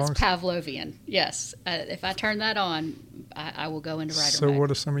of songs? And now it's Pavlovian. Yes. If I turn that on, I will go into writer mode. So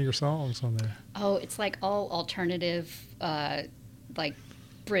what are some of your songs on there? Oh, it's like all alternative, like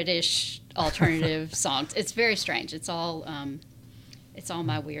British alternative songs. It's very strange. It's all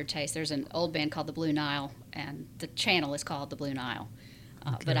my weird taste. There's an old band called the Blue Nile, and the channel is called the Blue Nile.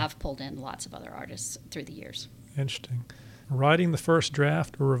 But I've pulled in lots of other artists through the years. Interesting. Writing the first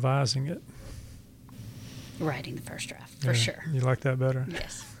draft or revising it? Writing the first draft, for sure. You like that better?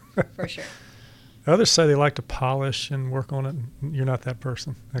 Yes, for sure. Others say they like to polish and work on it. You're not that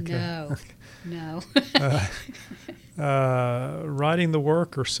person. Okay. No. Writing the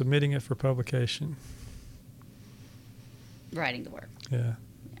work or submitting it for publication? Writing the work. Yeah.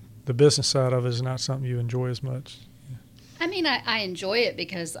 The business side of it is not something you enjoy as much. I mean, I enjoy it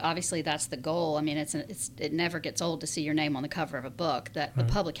because obviously that's the goal. I mean, it never gets old to see your name on the cover of a book. That the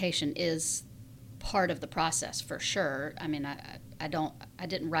publication is part of the process for sure. I mean, I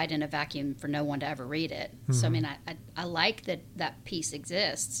didn't write in a vacuum for no one to ever read it. Mm-hmm. So I mean, I like that piece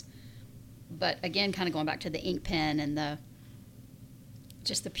exists. But again, kind of going back to the ink pen and the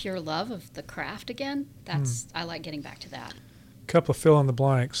just the pure love of the craft again. That's I like getting back to that. Couple of fill in the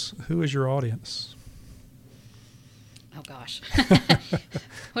blanks. Who is your audience? Oh gosh,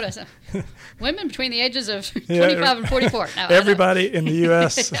 what is it? Women between the ages of 25 and 44. No, everybody in the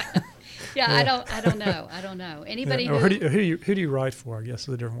U.S. Yeah, I don't know. Anybody Or who do you write for? I guess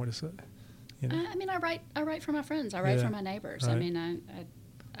is a different way to say it. You know? I mean, I write for my friends. I write for my neighbors. Right. I mean,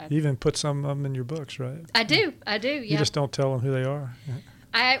 I you even put some of them in your books, right? I do. Yeah. You just don't tell them who they are.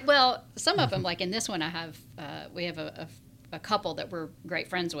 Well, some of them, like in this one, we have a couple that we're great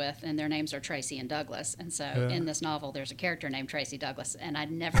friends with, and their names are Tracy and Douglas. And so in this novel, there's a character named Tracy Douglas, and I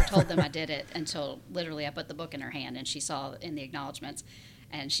never told them I did it until literally I put the book in her hand, and she saw in the acknowledgments,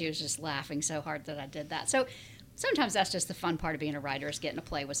 and she was just laughing so hard that I did that. So sometimes that's just the fun part of being a writer, is getting to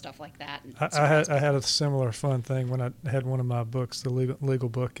play with stuff like that. And I had a similar fun thing when I had one of my books, the legal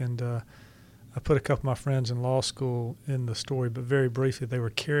book, and I put a couple of my friends in law school in the story, but very briefly, they were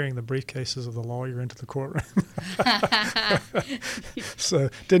carrying the briefcases of the lawyer into the courtroom. So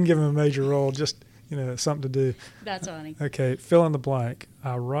didn't give them a major role, just, something to do. That's funny. Okay, fill in the blank.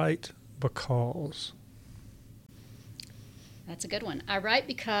 I write because. That's a good one. I write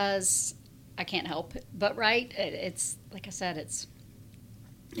because I can't help but write. It's, like I said, it's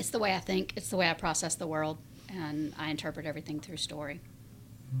the way I think. It's the way I process the world, and I interpret everything through story.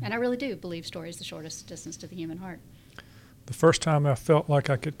 And I really do believe story is the shortest distance to the human heart. The first time I felt like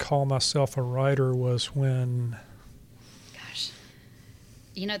I could call myself a writer was when... Gosh.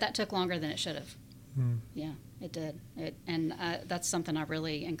 That took longer than it should have. Yeah, it did. And that's something I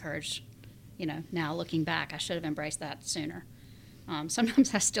really encourage, now looking back. I should have embraced that sooner.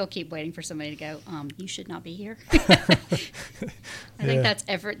 Sometimes I still keep waiting for somebody to go, you should not be here. I think that's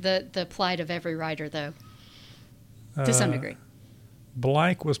the plight of every writer, though, to some degree.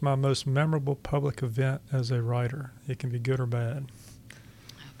 Blank was my most memorable public event as a writer. It can be good or bad.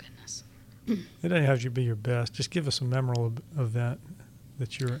 Oh, goodness. It doesn't have to be your best. Just give us a memorable event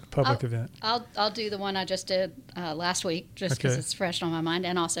that's your public event. I'll do the one I just did last week, just because it's fresh on my mind,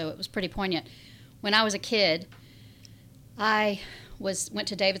 and also it was pretty poignant. When I was a kid, I went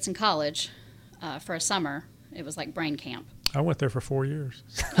to Davidson College for a summer. It was like brain camp. I went there for 4 years.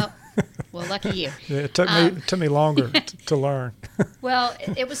 Oh, well, lucky you. Yeah, it took me longer to learn. Well,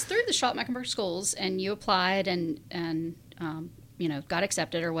 it was through the Schott-Mecklenburg schools, and you applied and got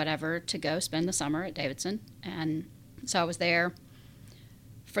accepted or whatever to go spend the summer at Davidson. And so I was there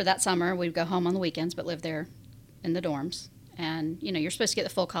for that summer. We'd go home on the weekends, but live there in the dorms. And, you're supposed to get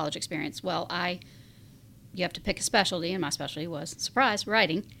the full college experience. Well, you have to pick a specialty, and my specialty was, surprise,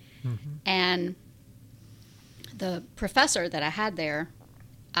 writing. Mm-hmm. And the professor that I had there,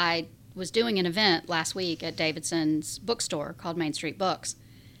 I was doing an event last week at Davidson's bookstore called Main Street Books,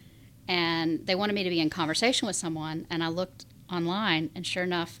 and they wanted me to be in conversation with someone, and I looked online, and sure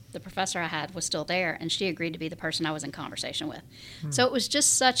enough, the professor I had was still there, and she agreed to be the person I was in conversation with. So it was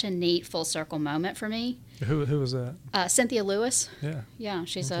just such a neat full circle moment for me. Who was that? Cynthia Lewis. Yeah,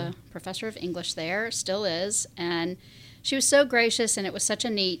 she's a professor of English there, still is, and she was so gracious, and it was such a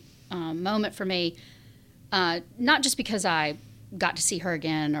neat moment for me. Not just because I got to see her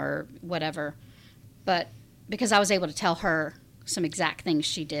again or whatever, but because I was able to tell her some exact things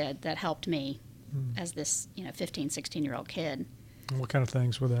she did that helped me as this 15, 16-year-old kid. What kind of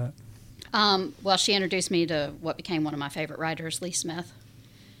things were that? Well, she introduced me to what became one of my favorite writers, Lee Smith.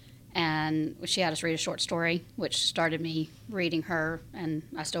 And she had us read a short story, which started me reading her, and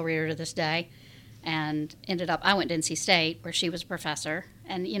I still read her to this day. And I went to NC State, where she was a professor.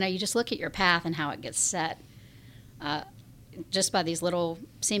 And, you just look at your path and how it gets set just by these little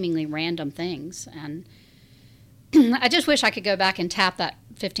seemingly random things. And I just wish I could go back and tap that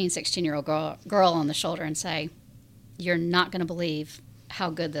 15, 16-year-old girl on the shoulder and say, you're not going to believe how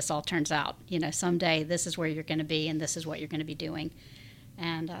good this all turns out. Someday this is where you're going to be, and this is what you're going to be doing.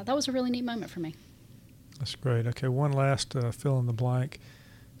 And that was a really neat moment for me. That's great. Okay, one last fill in the blank.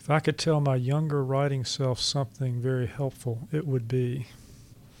 If I could tell my younger writing self something very helpful, it would be...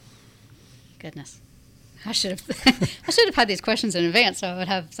 Goodness. I should have had these questions in advance so I would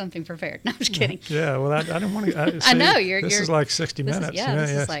have something prepared. No, I'm just kidding. Yeah, well, I didn't want to... I know. This is like 60 Minutes.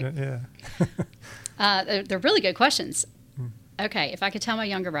 This is like... they're really good questions. Okay, if I could tell my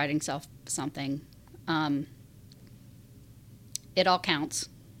younger writing self something, it all counts.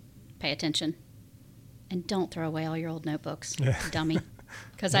 Pay attention. And don't throw away all your old notebooks, dummy.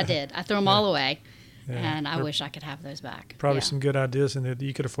 Because I did. I threw them all away, and I wish I could have those back. Probably some good ideas in there that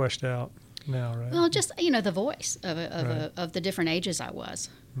you could have fleshed out now, right? Well, just, the voice of the different ages I was.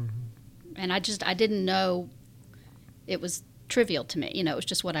 Mm-hmm. And I didn't know it was trivial to me. It was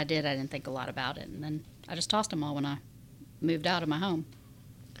just what I did. I didn't think a lot about it. And then I just tossed them all when I moved out of my home.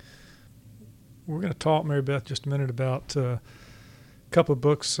 we're going to talk, Mary Beth, just a minute about a couple of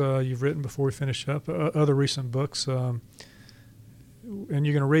books you've written before we finish up, other recent books. And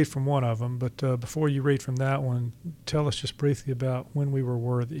you're going to read from one of them. But before you read from that one, tell us just briefly about When We Were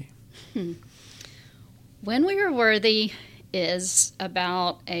Worthy. When We Were Worthy is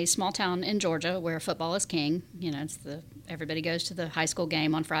about a small town in Georgia where football is king. You know, everybody goes to the high school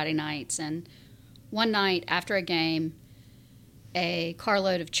game on Friday nights. And one night after a game, a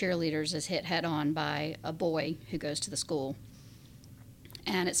carload of cheerleaders is hit head on by a boy who goes to the school.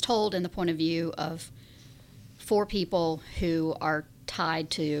 And it's told in the point of view of 4 people who are tied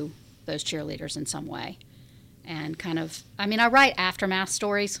to those cheerleaders in some way. And kind of, I mean, I write aftermath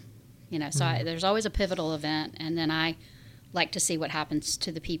stories, you know, so there's always a pivotal event, and then I like to see what happens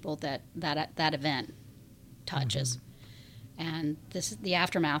to the people that event touches. And the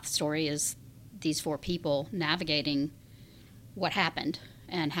aftermath story is these 4 people navigating what happened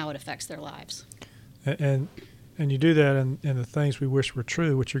and how it affects their lives. And you do that in The Things We Wish Were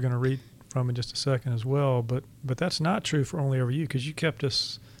True, which you're going to read from in just a second as well. But that's not true for Only Ever You, because you kept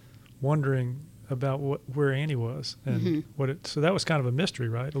us wondering about where Annie was and so that was kind of a mystery,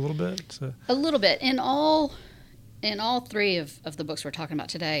 right? A little bit. A little bit. In all 3 of the books we're talking about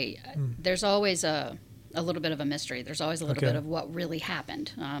today, there's always a little bit of a mystery. There's always a little bit of what really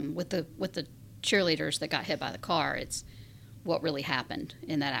happened. With the cheerleaders that got hit by the car, it's what really happened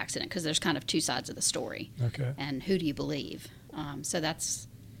in that accident, because there's kind of 2 sides of the story. Okay. And who do you believe? So that's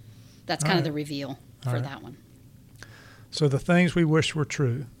kind of the reveal for that one. So The Things We Wish Were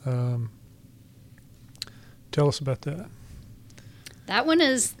True. Tell us about that. That one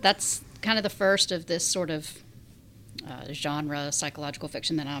that's kind of the first of this sort of genre psychological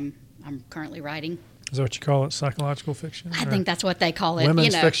fiction that I'm currently writing. Is that what you call it, psychological fiction? I think that's what they call it.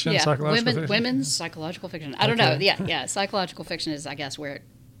 Women's fiction, psychological fiction? Women's psychological fiction. I don't know. Yeah. Psychological fiction is, I guess, where it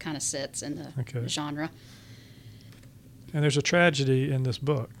kind of sits in the genre. And there's a tragedy in this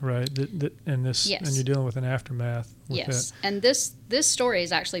book, right? Yes. And you're dealing with an aftermath. Yes. And this story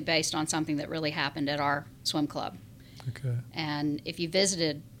is actually based on something that really happened at our swim club. Okay. And if you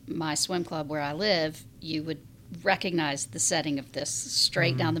visited my swim club where I live, you would recognize the setting of this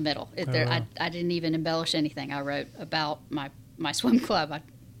straight down the middle. I didn't even embellish anything. I wrote about my swim club.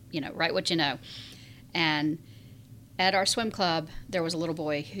 Write what you know. And at our swim club, there was a little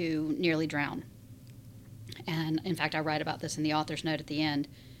boy who nearly drowned. And in fact, I write about this in the author's note at the end.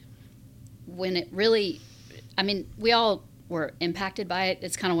 When it really, we all were impacted by it.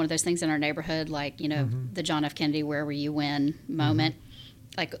 It's kind of one of those things in our neighborhood, like, the John F. Kennedy, where were you when moment.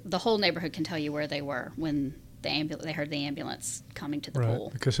 Like, the whole neighborhood can tell you where they were when they heard the ambulance coming to the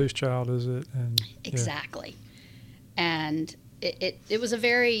pool. Because whose child is it? Exactly. And it was a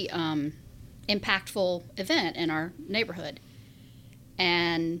very impactful event in our neighborhood.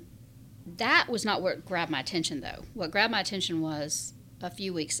 And that was not what grabbed my attention, though. What grabbed my attention was a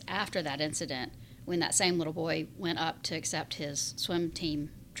few weeks after that incident, when that same little boy went up to accept his swim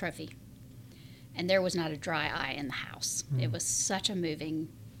team trophy. And there was not a dry eye in the house. It was such a moving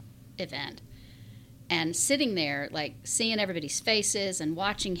event. And sitting there, like, seeing everybody's faces and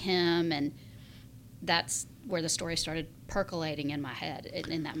watching him, and that's where the story started percolating in my head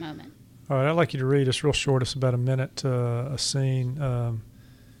in that moment. All right, I'd like you to read, it's real short, it's about a minute, a scene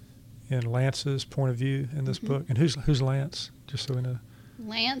in Lance's point of view in this book. And who's Lance, just so we know?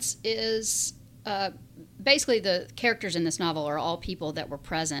 Lance is, basically the characters in this novel are all people that were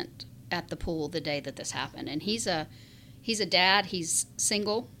present at the pool the day that this happened. And he's a dad, he's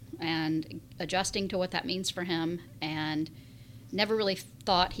single and adjusting to what that means for him, and never really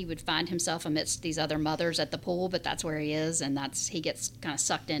thought he would find himself amidst these other mothers at the pool, but that's where he is, and he gets kind of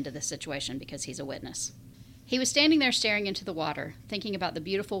sucked into this situation because he's a witness. He was standing there staring into the water, thinking about the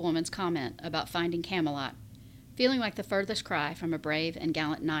beautiful woman's comment about finding Camelot, feeling like the furthest cry from a brave and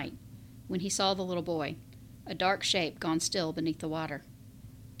gallant knight, when he saw the little boy, a dark shape gone still beneath the water.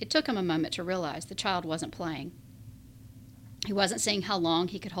 It took him a moment to realize the child wasn't playing. He wasn't seeing how long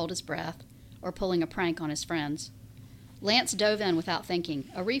he could hold his breath or pulling a prank on his friends. Lance dove in without thinking,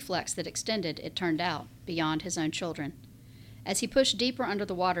 a reflex that extended, it turned out, beyond his own children. As he pushed deeper under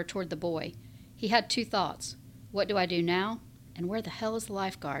the water toward the boy, he had 2 thoughts. What do I do now? And where the hell is the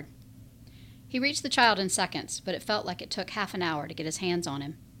lifeguard? He reached the child in seconds, but it felt like it took half an hour to get his hands on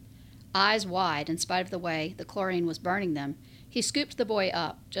him. Eyes wide, in spite of the way the chlorine was burning them, he scooped the boy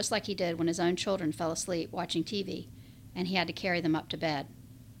up, just like he did when his own children fell asleep watching TV, and he had to carry them up to bed.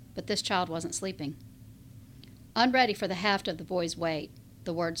 But this child wasn't sleeping. Unready for the heft of the boy's weight,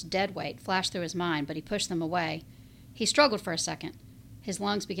 the words dead weight flashed through his mind, but he pushed them away. He struggled for a second, his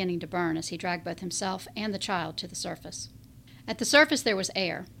lungs beginning to burn as he dragged both himself and the child to the surface. At the surface there was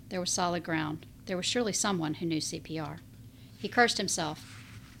air, there was solid ground. There was surely someone who knew CPR. He cursed himself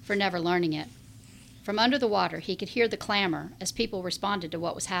for never learning it. From under the water, he could hear the clamor as people responded to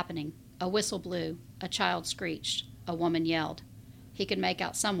what was happening. A whistle blew, a child screeched, a woman yelled. He could make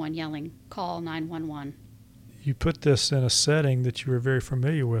out someone yelling, "Call 911." You put this in a setting that you were very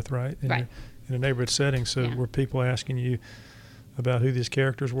familiar with, right? Right. In a neighborhood setting. So Yeah. were people asking you about who these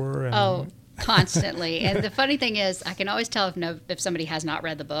characters were? And, Oh, constantly. And the funny thing is, I can always tell if somebody has not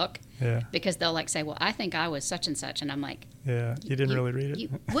read the book, yeah, because they'll like say, "Well, I think I was such and such," and I'm like, yeah. You didn't really read it. You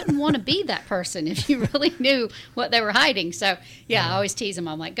wouldn't want to be that person if you really knew what they were hiding. So, yeah, I always tease them.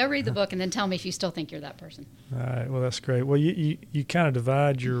 I'm like, go read the book and then tell me if you still think you're that person. All right. Well, that's great. Well, you kind of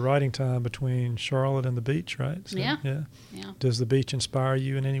divide your writing time between Charlotte and the beach, right? So, Yeah. Yeah. Yeah. Does the beach inspire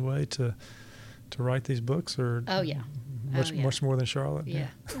you in any way to write these books, or Oh, yeah. much Oh, yeah. much more than Charlotte? Yeah.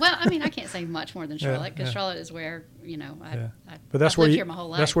 Well, I mean, I can't say much more than Yeah, Charlotte, because yeah. Charlotte is where, Yeah. I've lived here my whole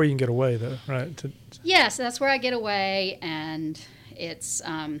life. That's where you can get away, though, right? Yes, that's where I get away, and it's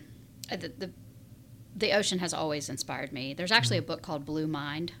the ocean has always inspired me. There's actually a book called Blue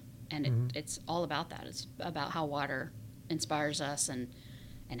Mind, and it's all about that. It's about how water inspires us and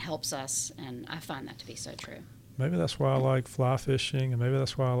helps us, and I find that to be so true. Maybe that's why I like fly fishing, and maybe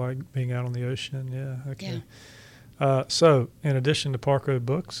that's why I like being out on the ocean. Yeah. Okay. Yeah. So, in addition to Park Road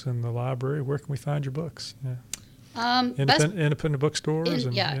Books and the library, where can we find your books? Yeah. Independent bookstores.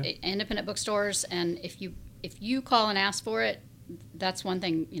 Independent bookstores, and if you call and ask for it, that's one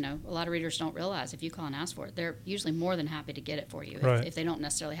thing a lot of readers don't realize. If you call and ask for it, they're usually more than happy to get it for you Right. if they don't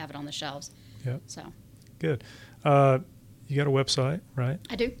necessarily have it on the shelves. Yep. So Good. You got a website, right?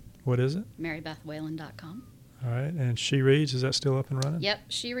 I do. What is it? MaryBethWhalen.com. All right. And She Reads, is that still up and running? Yep,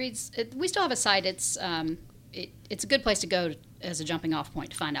 She Reads. We still have a site. It's a good place to go as a jumping off point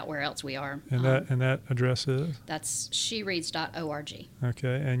to find out where else we are. And that address is? That's shereads.org.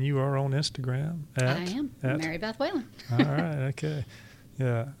 Okay. And you are on Instagram at? I am. Mary Beth Whalen. All right. Okay.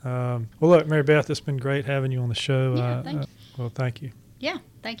 Yeah. Well, look, Mary Beth, it's been great having you on the show. Yeah, thank you. Well, thank you. Yeah,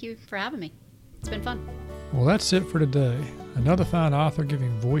 thank you for having me. It's been fun. Well, that's it for today. Another fine author giving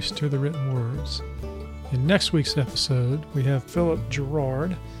voice to the written words. In next week's episode, we have Philip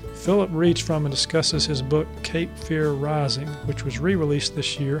Gerard. Philip reads from and discusses his book, Cape Fear Rising, which was re-released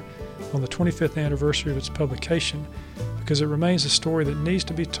this year on the 25th anniversary of its publication, because it remains a story that needs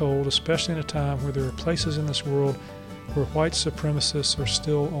to be told, especially in a time where there are places in this world where white supremacists are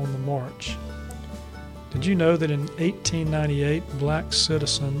still on the march. Did you know that in 1898, black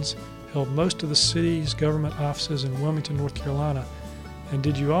citizens held most of the city's government offices in Wilmington, North Carolina? And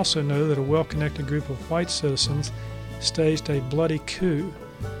did you also know that a well-connected group of white citizens staged a bloody coup,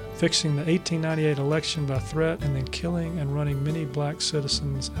 fixing the 1898 election by threat and then killing and running many black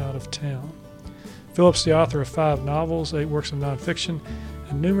citizens out of town? Philip's the author of 5 novels, 8 works of nonfiction,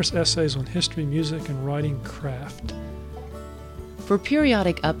 and numerous essays on history, music, and writing craft. For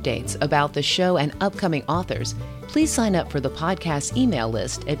periodic updates about the show and upcoming authors, please sign up for the podcast email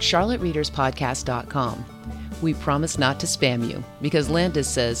list at charlottereaderspodcast.com. We promise not to spam you, because Landis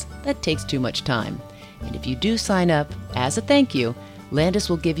says that takes too much time. And if you do sign up, as a thank you, Landis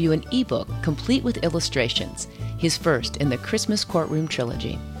will give you an ebook complete with illustrations, his first in the Christmas Courtroom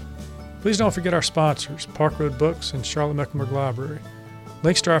trilogy. Please don't forget our sponsors, Park Road Books and Charlotte Mecklenburg Library.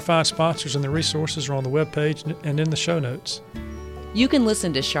 Links to our fine sponsors and their resources are on the webpage and in the show notes. You can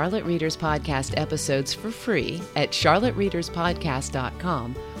listen to Charlotte Readers Podcast episodes for free at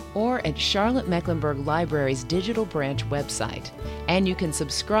charlottereaderspodcast.com or at Charlotte Mecklenburg Library's digital branch website. And you can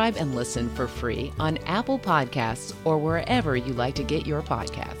subscribe and listen for free on Apple Podcasts or wherever you like to get your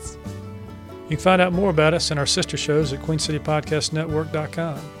podcasts. You can find out more about us and our sister shows at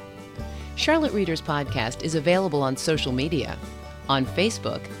QueenCityPodcastNetwork.com. Charlotte Readers Podcast is available on social media, on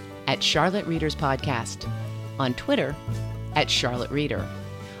Facebook at Charlotte Readers Podcast, on Twitter at Charlotte Reader,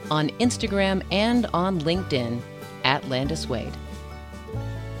 on Instagram and on LinkedIn at Landis Wade.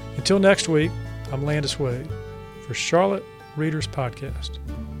 Until next week, I'm Landis Wade for Charlotte Readers Podcast.